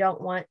because you don't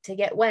want to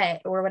get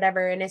wet or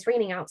whatever and it's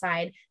raining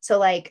outside. So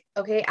like,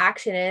 okay,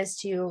 action is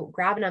to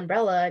grab an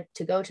umbrella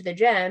to go to the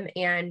gym,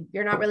 and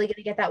you're not really going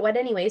to get that wet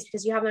anyways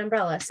because you have an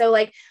umbrella. So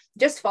like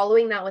just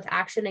following that with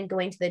action and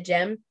going to the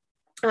gym.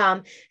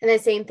 And the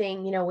same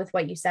thing, with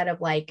what you said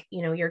of like,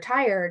 you're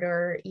tired,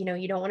 or,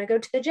 you don't want to go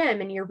to the gym,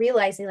 and you're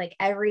realizing like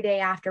every day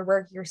after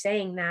work, you're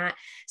saying that.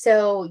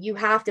 So you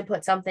have to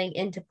put something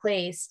into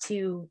place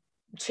to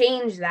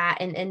change that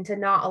and to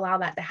not allow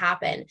that to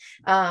happen.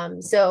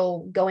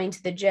 So going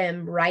to the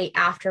gym right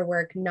after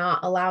work, not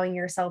allowing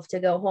yourself to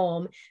go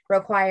home,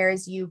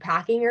 requires you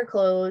packing your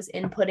clothes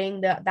and putting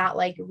that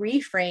like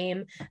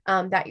reframe,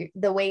 that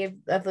the way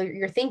of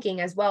your thinking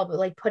as well, but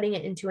like putting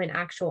it into an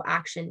actual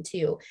action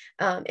too,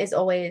 is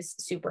always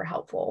super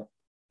helpful.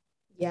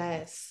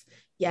 Yes.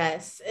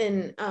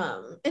 And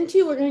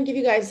two, we're going to give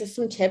you guys just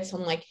some tips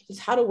on like just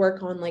how to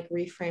work on like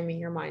reframing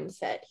your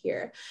mindset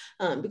here.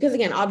 Because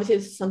again, obviously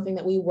this is something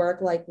that we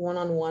work like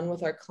one-on-one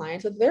with our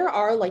clients. So there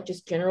are like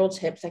just general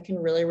tips that can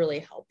really, really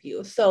help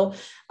you. So,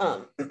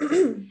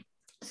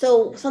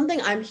 so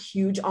something I'm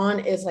huge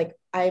on is like,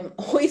 I'm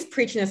always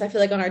preaching this, I feel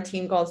like on our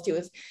team calls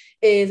too,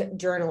 is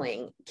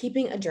journaling,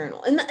 keeping a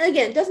journal. And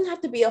again, it doesn't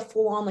have to be a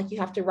full on, like you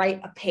have to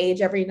write a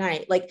page every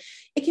night. Like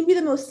it can be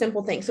the most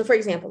simple thing. So for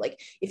example, like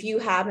if you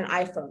have an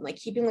iPhone, like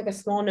keeping like a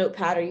small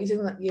notepad or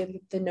using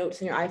the notes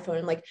in your iPhone,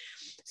 and like,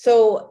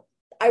 so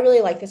I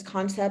really like this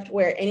concept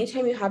where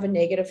anytime you have a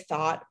negative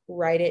thought,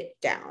 write it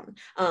down.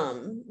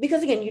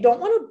 Because again, you don't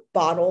want to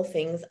bottle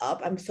things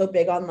up. I'm so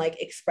big on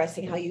like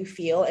expressing how you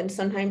feel. And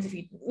sometimes if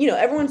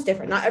everyone's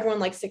different. Not everyone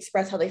likes to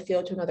express how they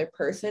feel to another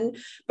person,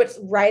 but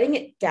writing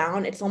it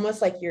down, it's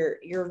almost like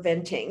you're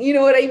venting, you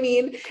know what I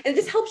mean? And it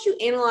just helps you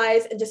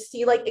analyze and just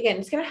see, like, again,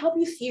 it's going to help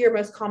you see your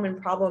most common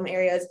problem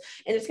areas.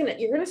 And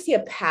you're going to see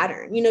a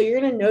pattern, you're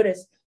going to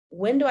notice,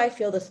 when do I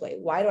feel this way?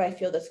 Why do I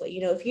feel this way?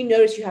 If you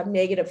notice you have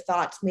negative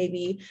thoughts,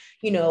 maybe,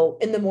 in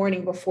the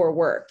morning before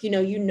work,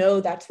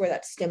 that's where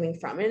that's stemming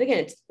from. And again,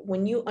 it's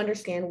when you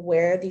understand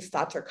where these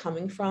thoughts are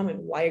coming from and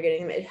why you're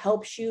getting them, it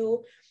helps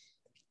you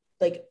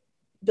like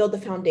build the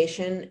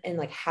foundation and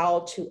like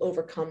how to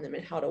overcome them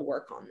and how to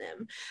work on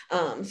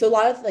them. So a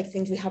lot of like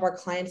things we have our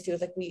clients do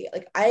is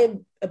I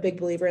am a big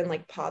believer in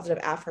like positive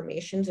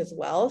affirmations as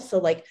well. So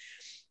like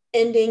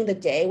ending the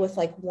day with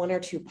like one or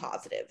two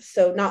positives.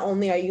 So not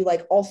only are you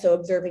like also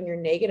observing your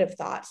negative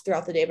thoughts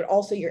throughout the day, but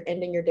also you're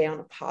ending your day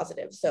on a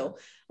positive. So,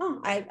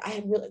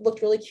 I really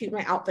looked really cute in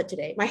my outfit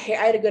today. My hair,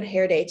 I had a good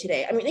hair day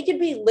today. I mean, it could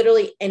be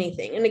literally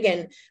anything. And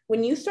again,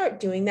 when you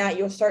start doing that,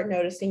 you'll start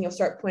noticing, you'll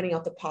start pointing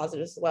out the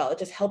positives as well. It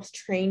just helps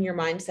train your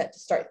mindset to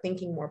start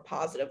thinking more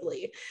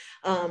positively.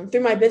 Through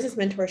my business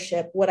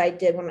mentorship, what I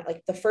did when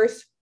like the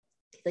first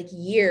like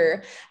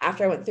year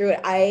after I went through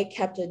it, I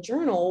kept a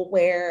journal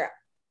where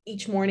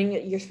each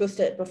morning you're supposed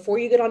to, before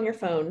you get on your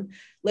phone,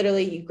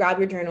 literally you grab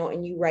your journal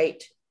and you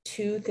write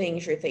two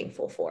things you're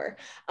thankful for.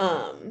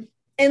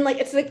 And like,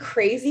 it's like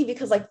crazy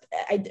because like,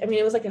 I mean,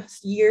 it was like a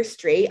year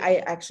straight. I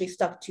actually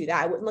stuck to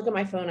that. I wouldn't look at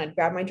my phone. I'd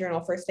grab my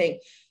journal first thing.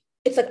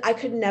 It's like, I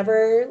could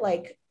never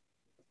like,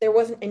 there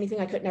wasn't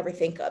anything I could never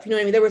think of. You know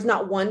what I mean? There was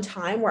not one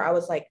time where I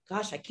was like,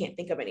 gosh, I can't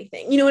think of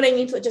anything. You know what I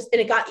mean? So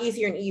it got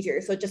easier and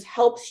easier. So it just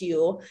helps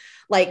you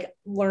like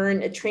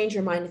learn, it trains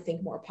your mind to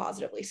think more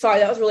positively. Sorry,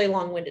 that was really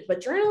long-winded, but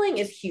journaling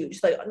is huge.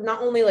 Like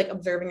not only like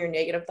observing your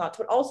negative thoughts,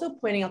 but also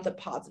pointing out the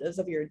positives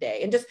of your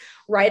day and just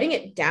writing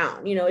it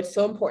down. It's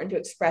so important to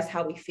express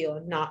how we feel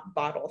and not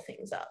bottle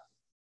things up.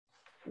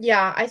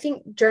 Yeah, I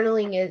think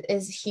journaling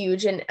is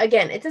huge. And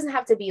again, it doesn't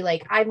have to be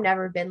like, I've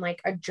never been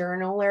like a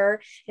journaler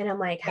and I'm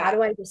like, how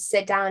do I just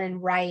sit down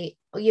and write,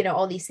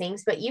 all these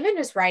things, but even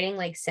just writing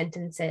like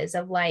sentences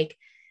of like,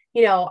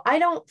 I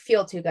don't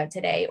feel too good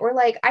today, or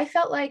like, I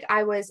felt like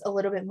I was a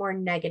little bit more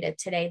negative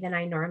today than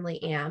I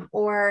normally am,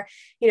 or,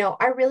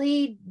 I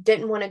really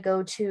didn't want to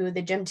go to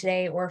the gym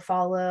today or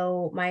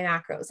follow my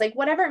macros, like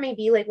whatever it may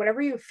be, like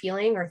whatever you're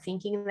feeling or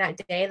thinking that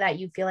day that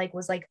you feel like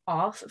was like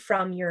off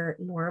from your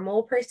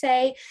normal per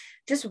se,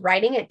 just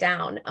writing it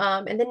down.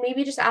 And then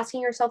maybe just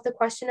asking yourself the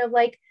question of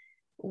like,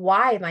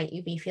 why might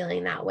you be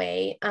feeling that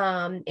way?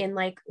 And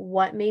like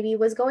what maybe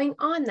was going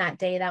on that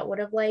day that would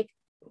have like,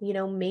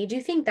 made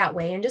you think that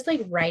way, and just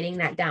like writing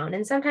that down.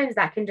 And sometimes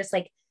that can just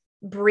like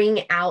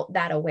bring out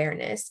that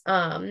awareness,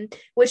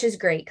 which is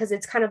great because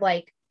it's kind of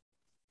like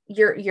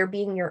you're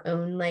being your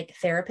own like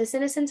therapist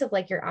in a sense of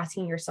like you're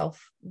asking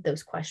yourself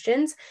those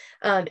questions,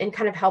 and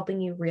kind of helping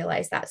you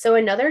realize that. So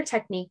another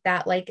technique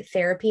that like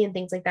therapy and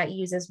things like that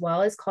use as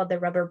well is called the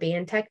rubber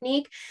band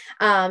technique.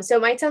 So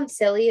it might sound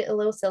a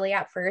little silly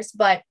at first,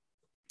 but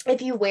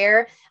if you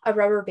wear a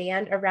rubber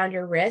band around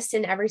your wrist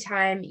and every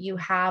time you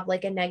have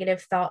like a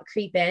negative thought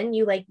creep in,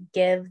 you like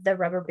give the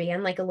rubber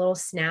band like a little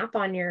snap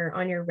on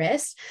your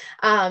wrist.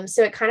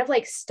 So it kind of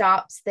like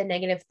stops the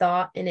negative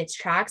thought in its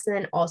tracks, and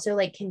then also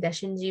like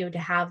conditions you to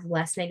have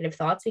less negative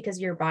thoughts because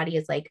your body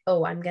is like,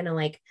 oh, I'm gonna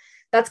like,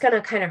 that's going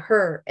to kind of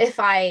hurt if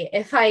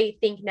I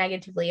think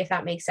negatively, if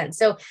that makes sense.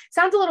 So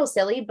sounds a little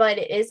silly, but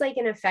it is like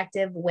an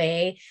effective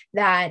way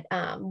that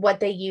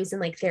what they use in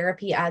like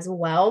therapy as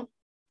well,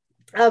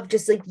 of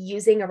just like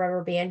using a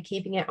rubber band,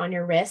 keeping it on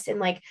your wrist. And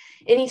like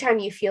anytime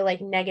you feel like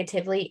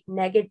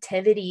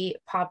negativity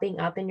popping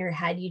up in your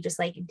head, you just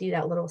like do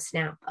that little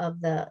snap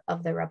of the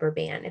rubber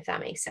band, if that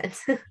makes sense.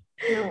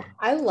 No,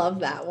 I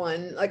love that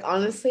one. Like,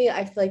 honestly,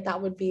 I feel like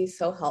that would be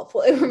so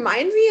helpful. It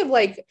reminds me of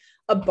like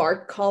a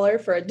bark collar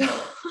for a dog.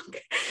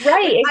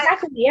 Right.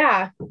 Exactly.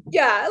 Yeah.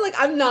 Yeah. Like,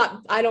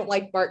 I don't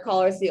like bark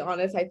collars, to be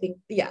honest. I think,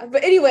 yeah.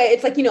 But anyway,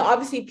 it's like,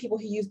 obviously people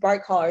who use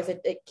bark collars,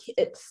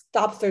 it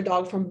stops their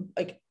dog from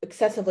like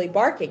excessively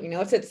barking,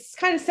 so it's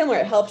kind of similar.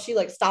 It helps you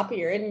like stop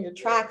you in your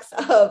tracks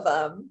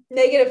of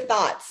negative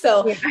thoughts.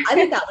 So yeah. I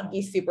think that would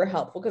be super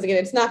helpful because again,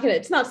 it's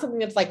not something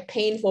that's like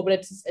painful, but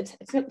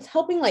it's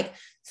helping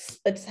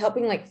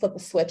like flip a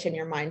switch in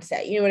your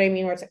mindset. You know what I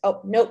mean? Where it's like,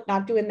 oh, nope,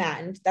 not doing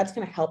that. And that's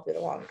going to help you in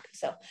the long run.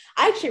 So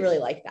I actually really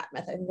like that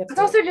method. It's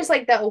also just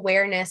like the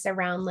awareness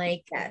around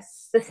like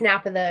the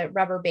snap of the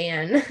rubber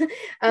band.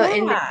 And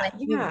then, like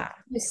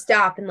you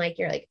stop and like,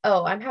 you're like,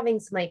 oh, I'm having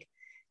some like,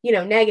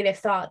 negative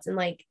thoughts, and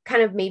like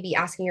kind of maybe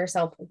asking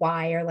yourself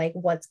why or like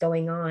what's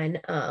going on.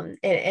 And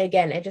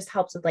again, it just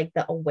helps with like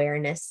the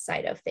awareness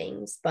side of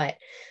things. But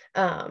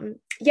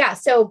yeah,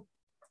 so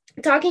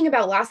talking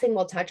about last thing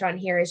we'll touch on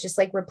here is just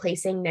like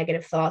replacing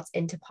negative thoughts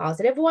into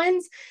positive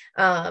ones,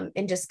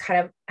 and just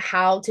kind of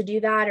how to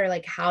do that or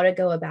like how to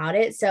go about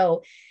it.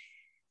 So,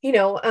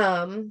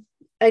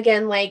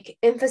 again, like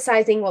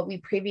emphasizing what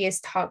we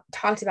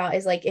talked about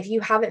is like, if you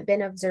haven't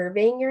been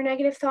observing your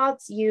negative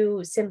thoughts,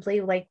 you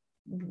simply like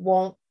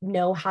won't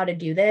know how to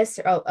do this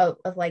of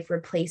like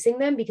replacing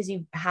them because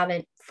you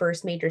haven't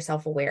first made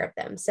yourself aware of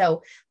them.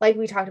 So like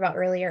we talked about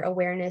earlier,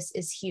 awareness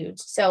is huge.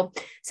 So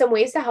some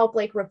ways to help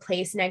like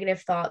replace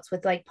negative thoughts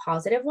with like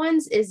positive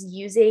ones is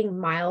using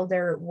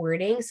milder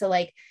wording. So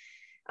like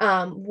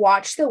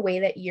watch the way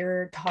that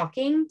you're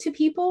talking to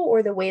people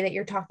or the way that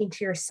you're talking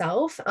to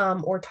yourself,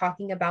 or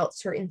talking about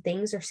certain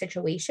things or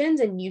situations,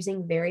 and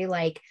using very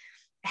like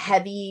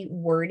heavy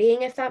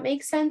wording, if that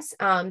makes sense.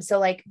 So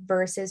like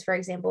versus, for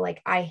example,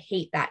 like I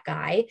hate that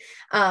guy.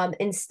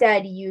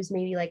 Instead use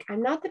maybe like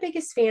I'm not the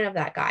biggest fan of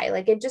that guy.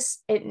 Like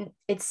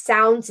it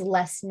sounds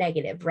less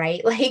negative,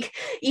 right? Like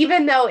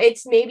even though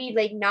it's maybe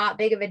like not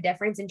big of a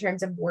difference in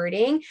terms of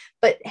wording,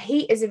 but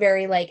hate is a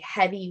very like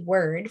heavy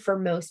word for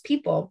most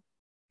people.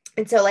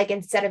 And so like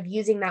instead of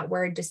using that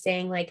word, just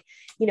saying like,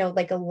 you know,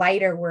 like a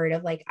lighter word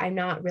of like I'm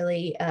not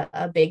really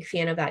a big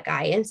fan of that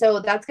guy. And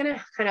so that's going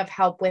to kind of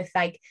help with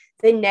like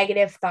the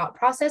negative thought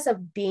process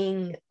of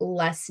being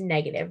less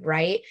negative,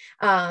 right?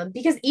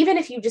 Because even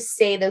if you just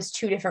say those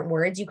two different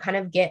words, you kind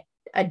of get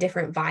a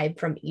different vibe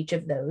from each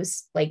of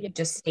those like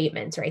just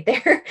statements right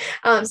there.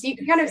 So you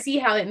can kind of see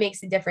how it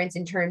makes a difference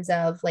in terms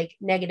of like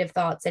negative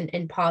thoughts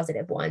and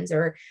positive ones,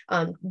 or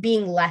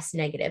being less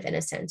negative in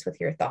a sense with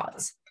your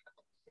thoughts.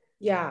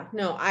 Yeah,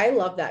 no, I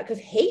love that because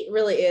hate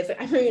really is.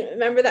 I mean,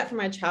 remember that from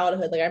my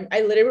childhood. Like, I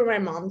literally remember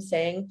my mom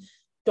saying,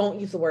 "Don't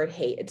use the word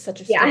hate. It's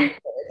such a strong word."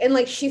 And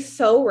like, she's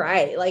so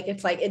right. Like,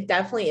 it's like it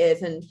definitely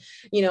is. And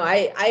you know,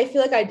 I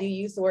feel like I do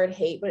use the word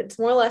hate, but it's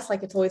more or less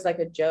like it's always like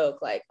a joke.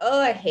 Like,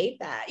 oh, I hate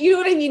that. You know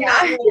what I mean? Yeah.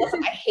 Not more or less,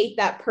 like, I hate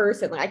that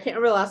person. Like, I can't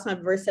remember the last time I've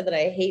ever said that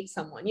I hate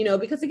someone. You know,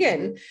 because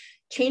again,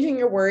 changing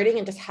your wording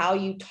and just how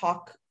you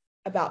talk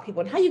about people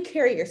and how you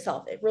carry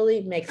yourself, it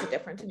really makes a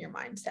difference in your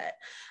mindset.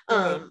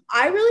 Right.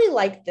 I really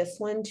like this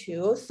one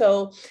too.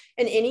 So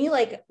in any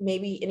like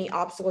maybe any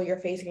obstacle you're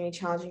facing, any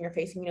challenge you're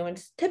facing, you know,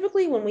 and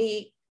typically when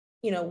we,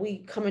 you know,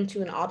 we come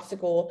into an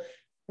obstacle,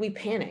 we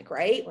panic,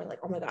 right? We're like,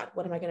 oh my God,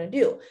 what am I going to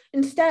do?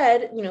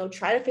 Instead, you know,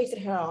 try to face it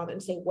head on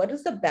and say, what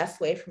is the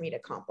best way for me to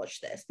accomplish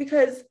this?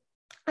 Because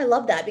I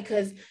love that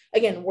because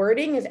again,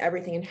 wording is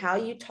everything and how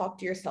you talk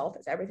to yourself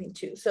is everything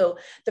too. So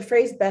the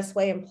phrase best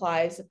way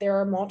implies that there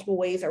are multiple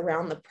ways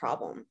around the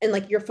problem and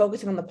like you're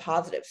focusing on the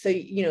positive. So,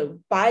 you know,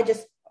 by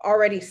just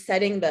already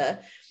setting the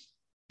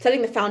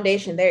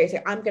foundation there, you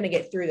say, I'm going to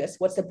get through this.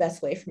 What's the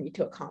best way for me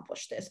to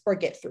accomplish this or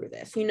get through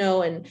this, you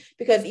know? And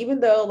because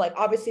even though like,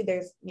 obviously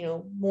there's, you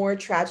know, more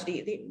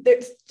tragedy,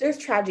 there's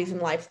tragedies in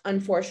life,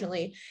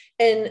 unfortunately,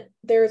 and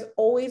there's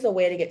always a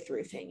way to get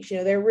through things, you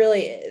know, there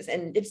really is.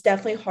 And it's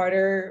definitely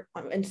harder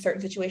in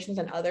certain situations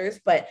than others,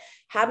 but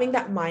having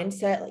that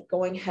mindset, like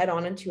going head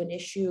on into an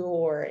issue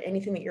or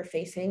anything that you're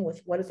facing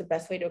with what is the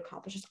best way to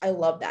accomplish this. I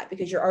love that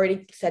because you're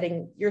already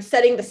setting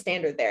the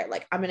standard there.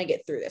 Like, I'm going to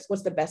get through this.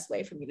 What's the best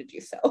way for me to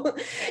do so?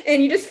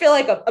 And you just feel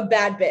like a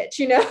bad bitch,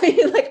 you know,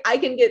 like I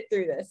can get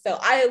through this. So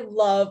I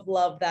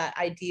love that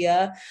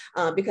idea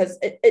because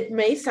it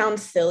may sound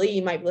silly.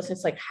 You might be listening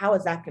to like, how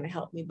is that going to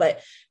help me?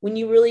 But when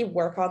you really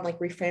work on like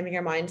reframing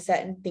your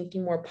mindset and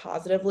thinking more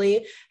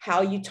positively,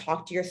 how you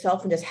talk to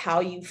yourself and just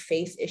how you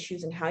face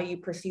issues and how you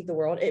perceive the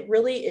world, it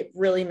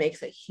really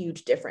makes a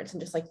huge difference in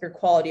just like your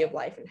quality of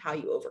life and how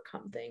you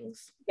overcome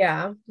things.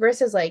 Yeah.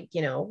 Versus like,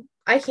 you know,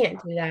 I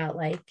can't do that.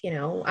 Like, you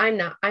know,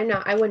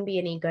 I wouldn't be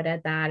any good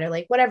at that, or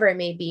like whatever it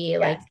may be.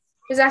 Like Yes.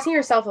 just asking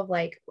yourself of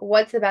like,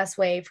 what's the best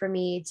way for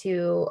me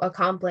to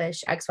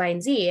accomplish X, Y,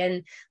 and Z?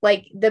 And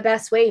like the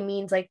best way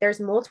means like there's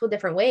multiple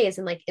different ways,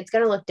 and like it's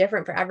gonna look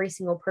different for every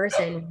single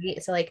person.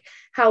 Right? So like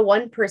how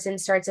one person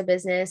starts a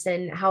business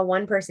and how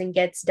one person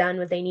gets done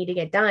what they need to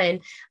get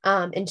done,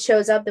 and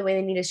shows up the way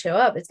they need to show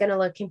up, it's gonna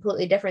look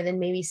completely different than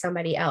maybe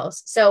somebody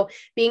else. So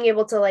being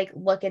able to like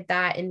look at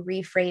that and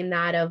reframe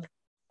that of,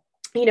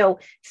 you know,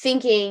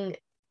 thinking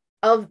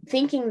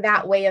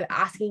that way, of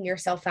asking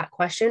yourself that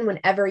question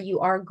whenever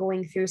you are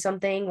going through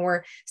something,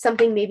 or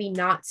something maybe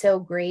not so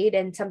great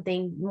and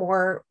something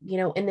more, you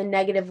know, in the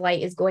negative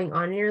light is going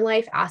on in your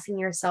life, asking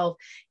yourself,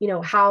 you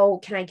know, how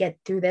can I get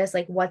through this?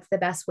 Like, what's the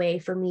best way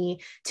for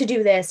me to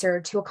do this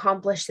or to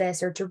accomplish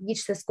this or to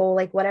reach this goal,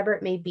 like whatever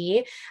it may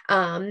be.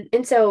 And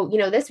so, you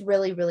know, this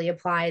really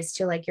applies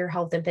to like your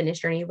health and fitness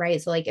journey,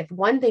 right? So like if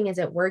one thing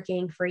isn't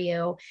working for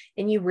you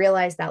and you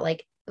realize that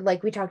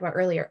like we talked about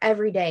earlier,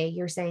 every day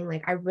you're saying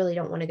like, I really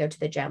don't want to go to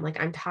the gym. Like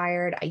I'm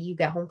tired. You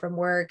get home from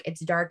work, it's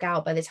dark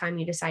out by the time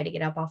you decide to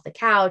get up off the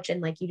couch, and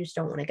like, you just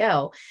don't want to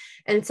go.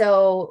 And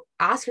so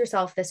ask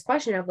yourself this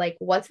question of like,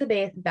 what's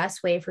the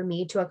best way for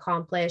me to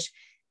accomplish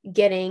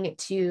getting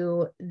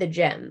to the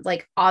gym?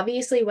 Like,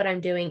 obviously what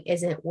I'm doing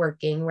isn't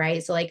working,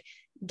 right? So like,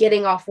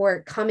 getting off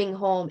work, coming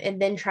home, and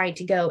then trying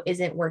to go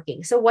isn't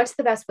working. So what's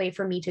the best way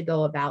for me to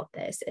go about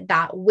this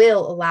that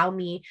will allow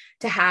me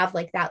to have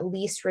like that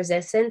least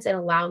resistance and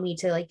allow me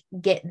to like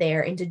get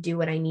there and to do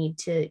what I need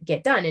to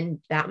get done? And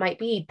that might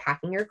be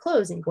packing your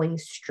clothes and going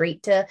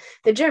straight to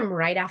the gym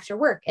right after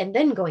work and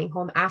then going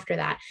home after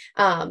that.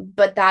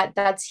 But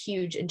that's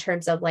huge in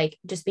terms of like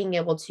just being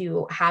able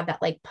to have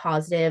that like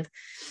positive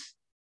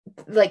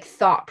like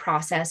thought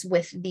process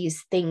with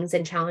these things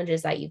and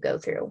challenges that you go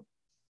through.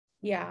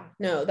 Yeah,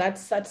 no, that's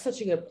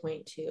such a good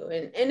point too.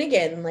 And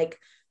again, like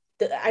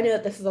I know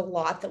that this is a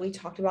lot that we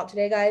talked about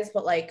today, guys,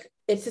 but like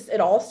it's just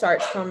it all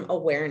starts from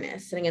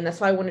awareness. And again,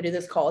 that's why I want to do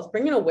this call is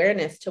bringing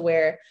awareness to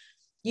where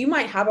you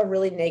might have a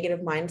really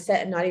negative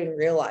mindset and not even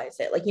realize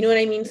it. Like, you know what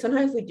I mean?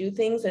 Sometimes we do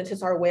things and it's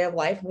just our way of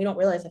life and we don't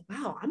realize like,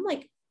 wow, I'm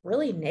like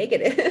really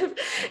negative.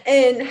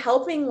 And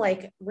helping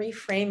like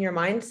reframe your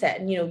mindset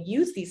and,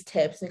 use these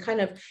tips and kind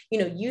of,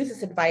 use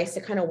this advice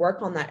to kind of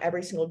work on that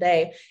every single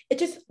day. It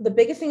just, the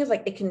biggest thing is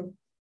like, it can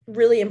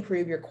really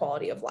improve your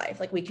quality of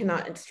life. Like we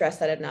cannot stress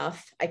that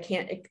enough. I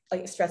can't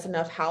like stress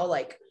enough how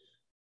like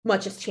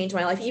much it's changed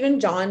my life. Even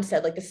John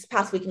said like this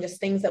past weekend, just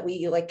things that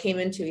we like came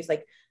into, he's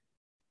like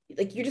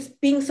you're just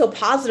being so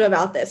positive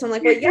about this. I'm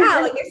like, well, yeah,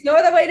 like there's no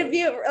other way to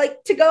be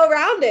like to go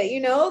around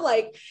it,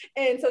 like,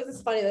 and so it's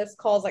just funny. This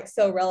call is like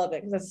so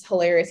relevant because it's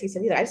hilarious. He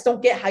said, I just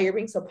don't get how you're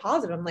being so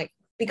positive. I'm like,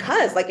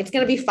 because like, it's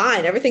going to be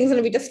fine. Everything's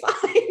going to be just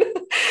fine.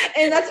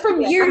 And that's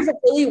from years of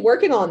really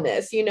working on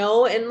this,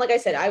 and like I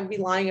said, I would be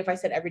lying if I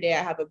said every day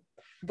I have a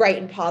bright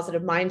and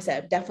positive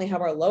mindset. Definitely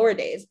have our lower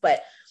days,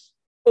 but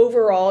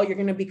overall, you're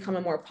going to become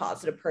a more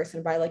positive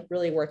person by like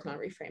really working on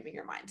reframing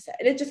your mindset.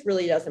 And it just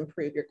really does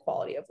improve your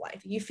quality of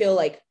life. You feel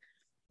like,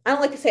 I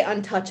don't like to say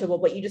untouchable,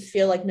 but you just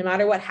feel like no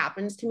matter what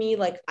happens to me,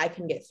 like I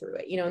can get through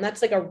it, and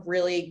that's like a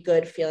really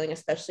good feeling,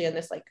 especially in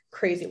this like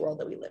crazy world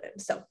that we live in.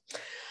 So,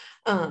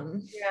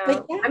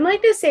 yeah. I'm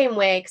like the same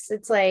way. Cause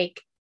it's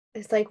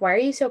like, why are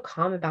you so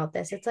calm about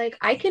this? It's like,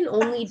 I can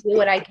only do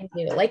what I can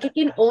do. Like, I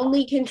can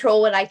only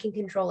control what I can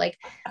control. Like,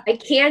 I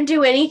can't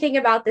do anything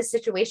about this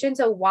situation.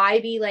 So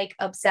why be like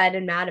upset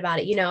and mad about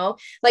it?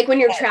 Like when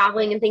you're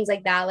traveling and things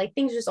like that, like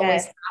things just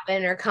always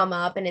happen or come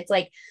up and it's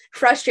like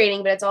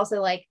frustrating, but it's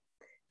also like,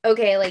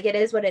 okay, like it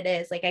is what it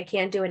is. Like I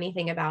can't do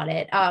anything about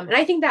it. And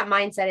I think that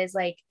mindset is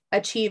like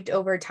achieved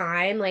over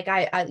time. Like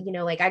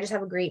like I just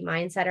have a great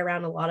mindset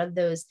around a lot of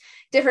those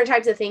different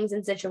types of things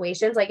and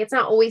situations. Like it's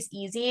not always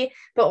easy,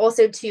 but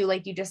also too,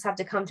 like you just have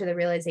to come to the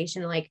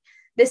realization like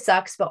this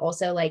sucks, but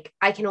also like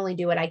I can only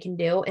do what I can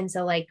do. And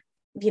so like,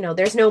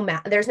 there's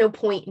no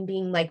point in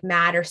being like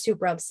mad or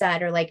super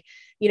upset or like,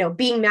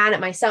 being mad at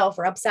myself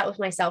or upset with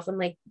myself. And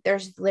like,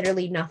 there's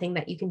literally nothing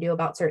that you can do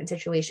about certain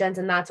situations.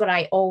 And that's what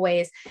I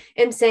always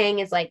am saying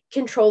is like,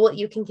 control what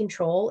you can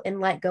control and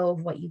let go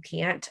of what you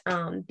can't.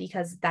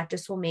 Because that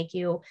just will make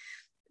you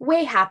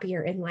way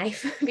happier in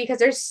life because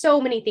there's so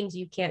many things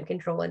you can't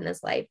control in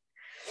this life.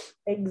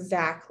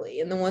 Exactly.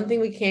 And the one thing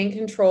we can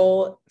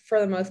control for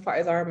the most part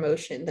is our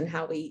emotions and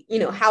how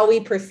we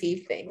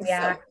perceive things.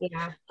 Yeah. So,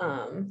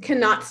 yeah.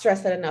 Cannot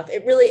stress that enough.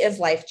 It really is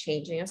life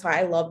changing. That's why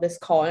I love this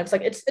call. And it's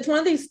like, it's one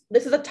of these,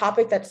 this is a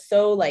topic that's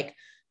so like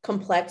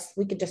complex.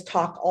 We could just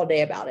talk all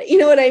day about it. You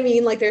know what I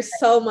mean? Like there's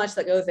so much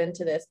that goes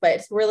into this, but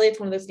it's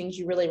one of those things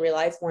you really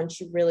realize once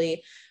you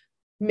really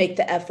make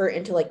the effort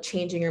into like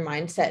changing your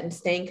mindset and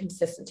staying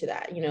consistent to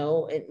that,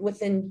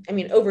 within,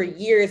 over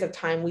years of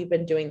time, we've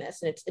been doing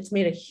this and it's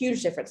made a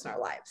huge difference in our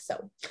lives.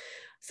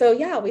 So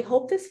yeah, we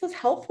hope this was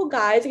helpful,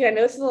 guys. Again, I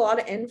know this is a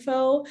lot of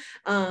info,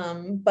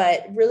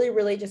 but really,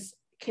 really just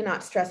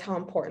cannot stress how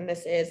important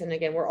this is. And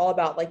again, we're all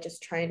about like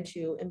just trying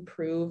to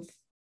improve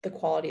the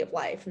quality of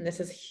life. And this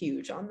is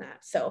huge on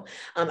that. So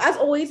as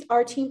always,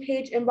 our team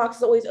page inbox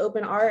is always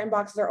open. Our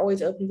inboxes are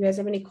always open. If you guys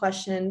have any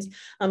questions,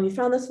 you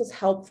found this was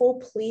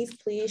helpful, please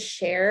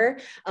share,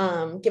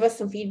 give us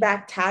some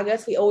feedback, tag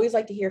us. We always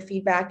like to hear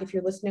feedback. If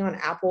you're listening on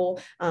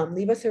Apple,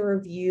 leave us a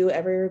review.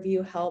 Every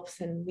review helps.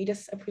 And we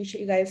just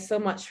appreciate you guys so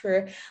much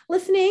for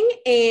listening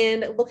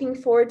and looking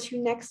forward to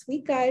next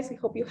week, guys. We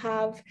hope you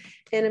have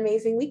an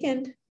amazing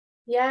weekend.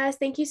 Yes.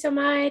 Thank you so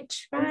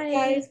much. Bye. Thanks,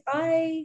 guys. Bye.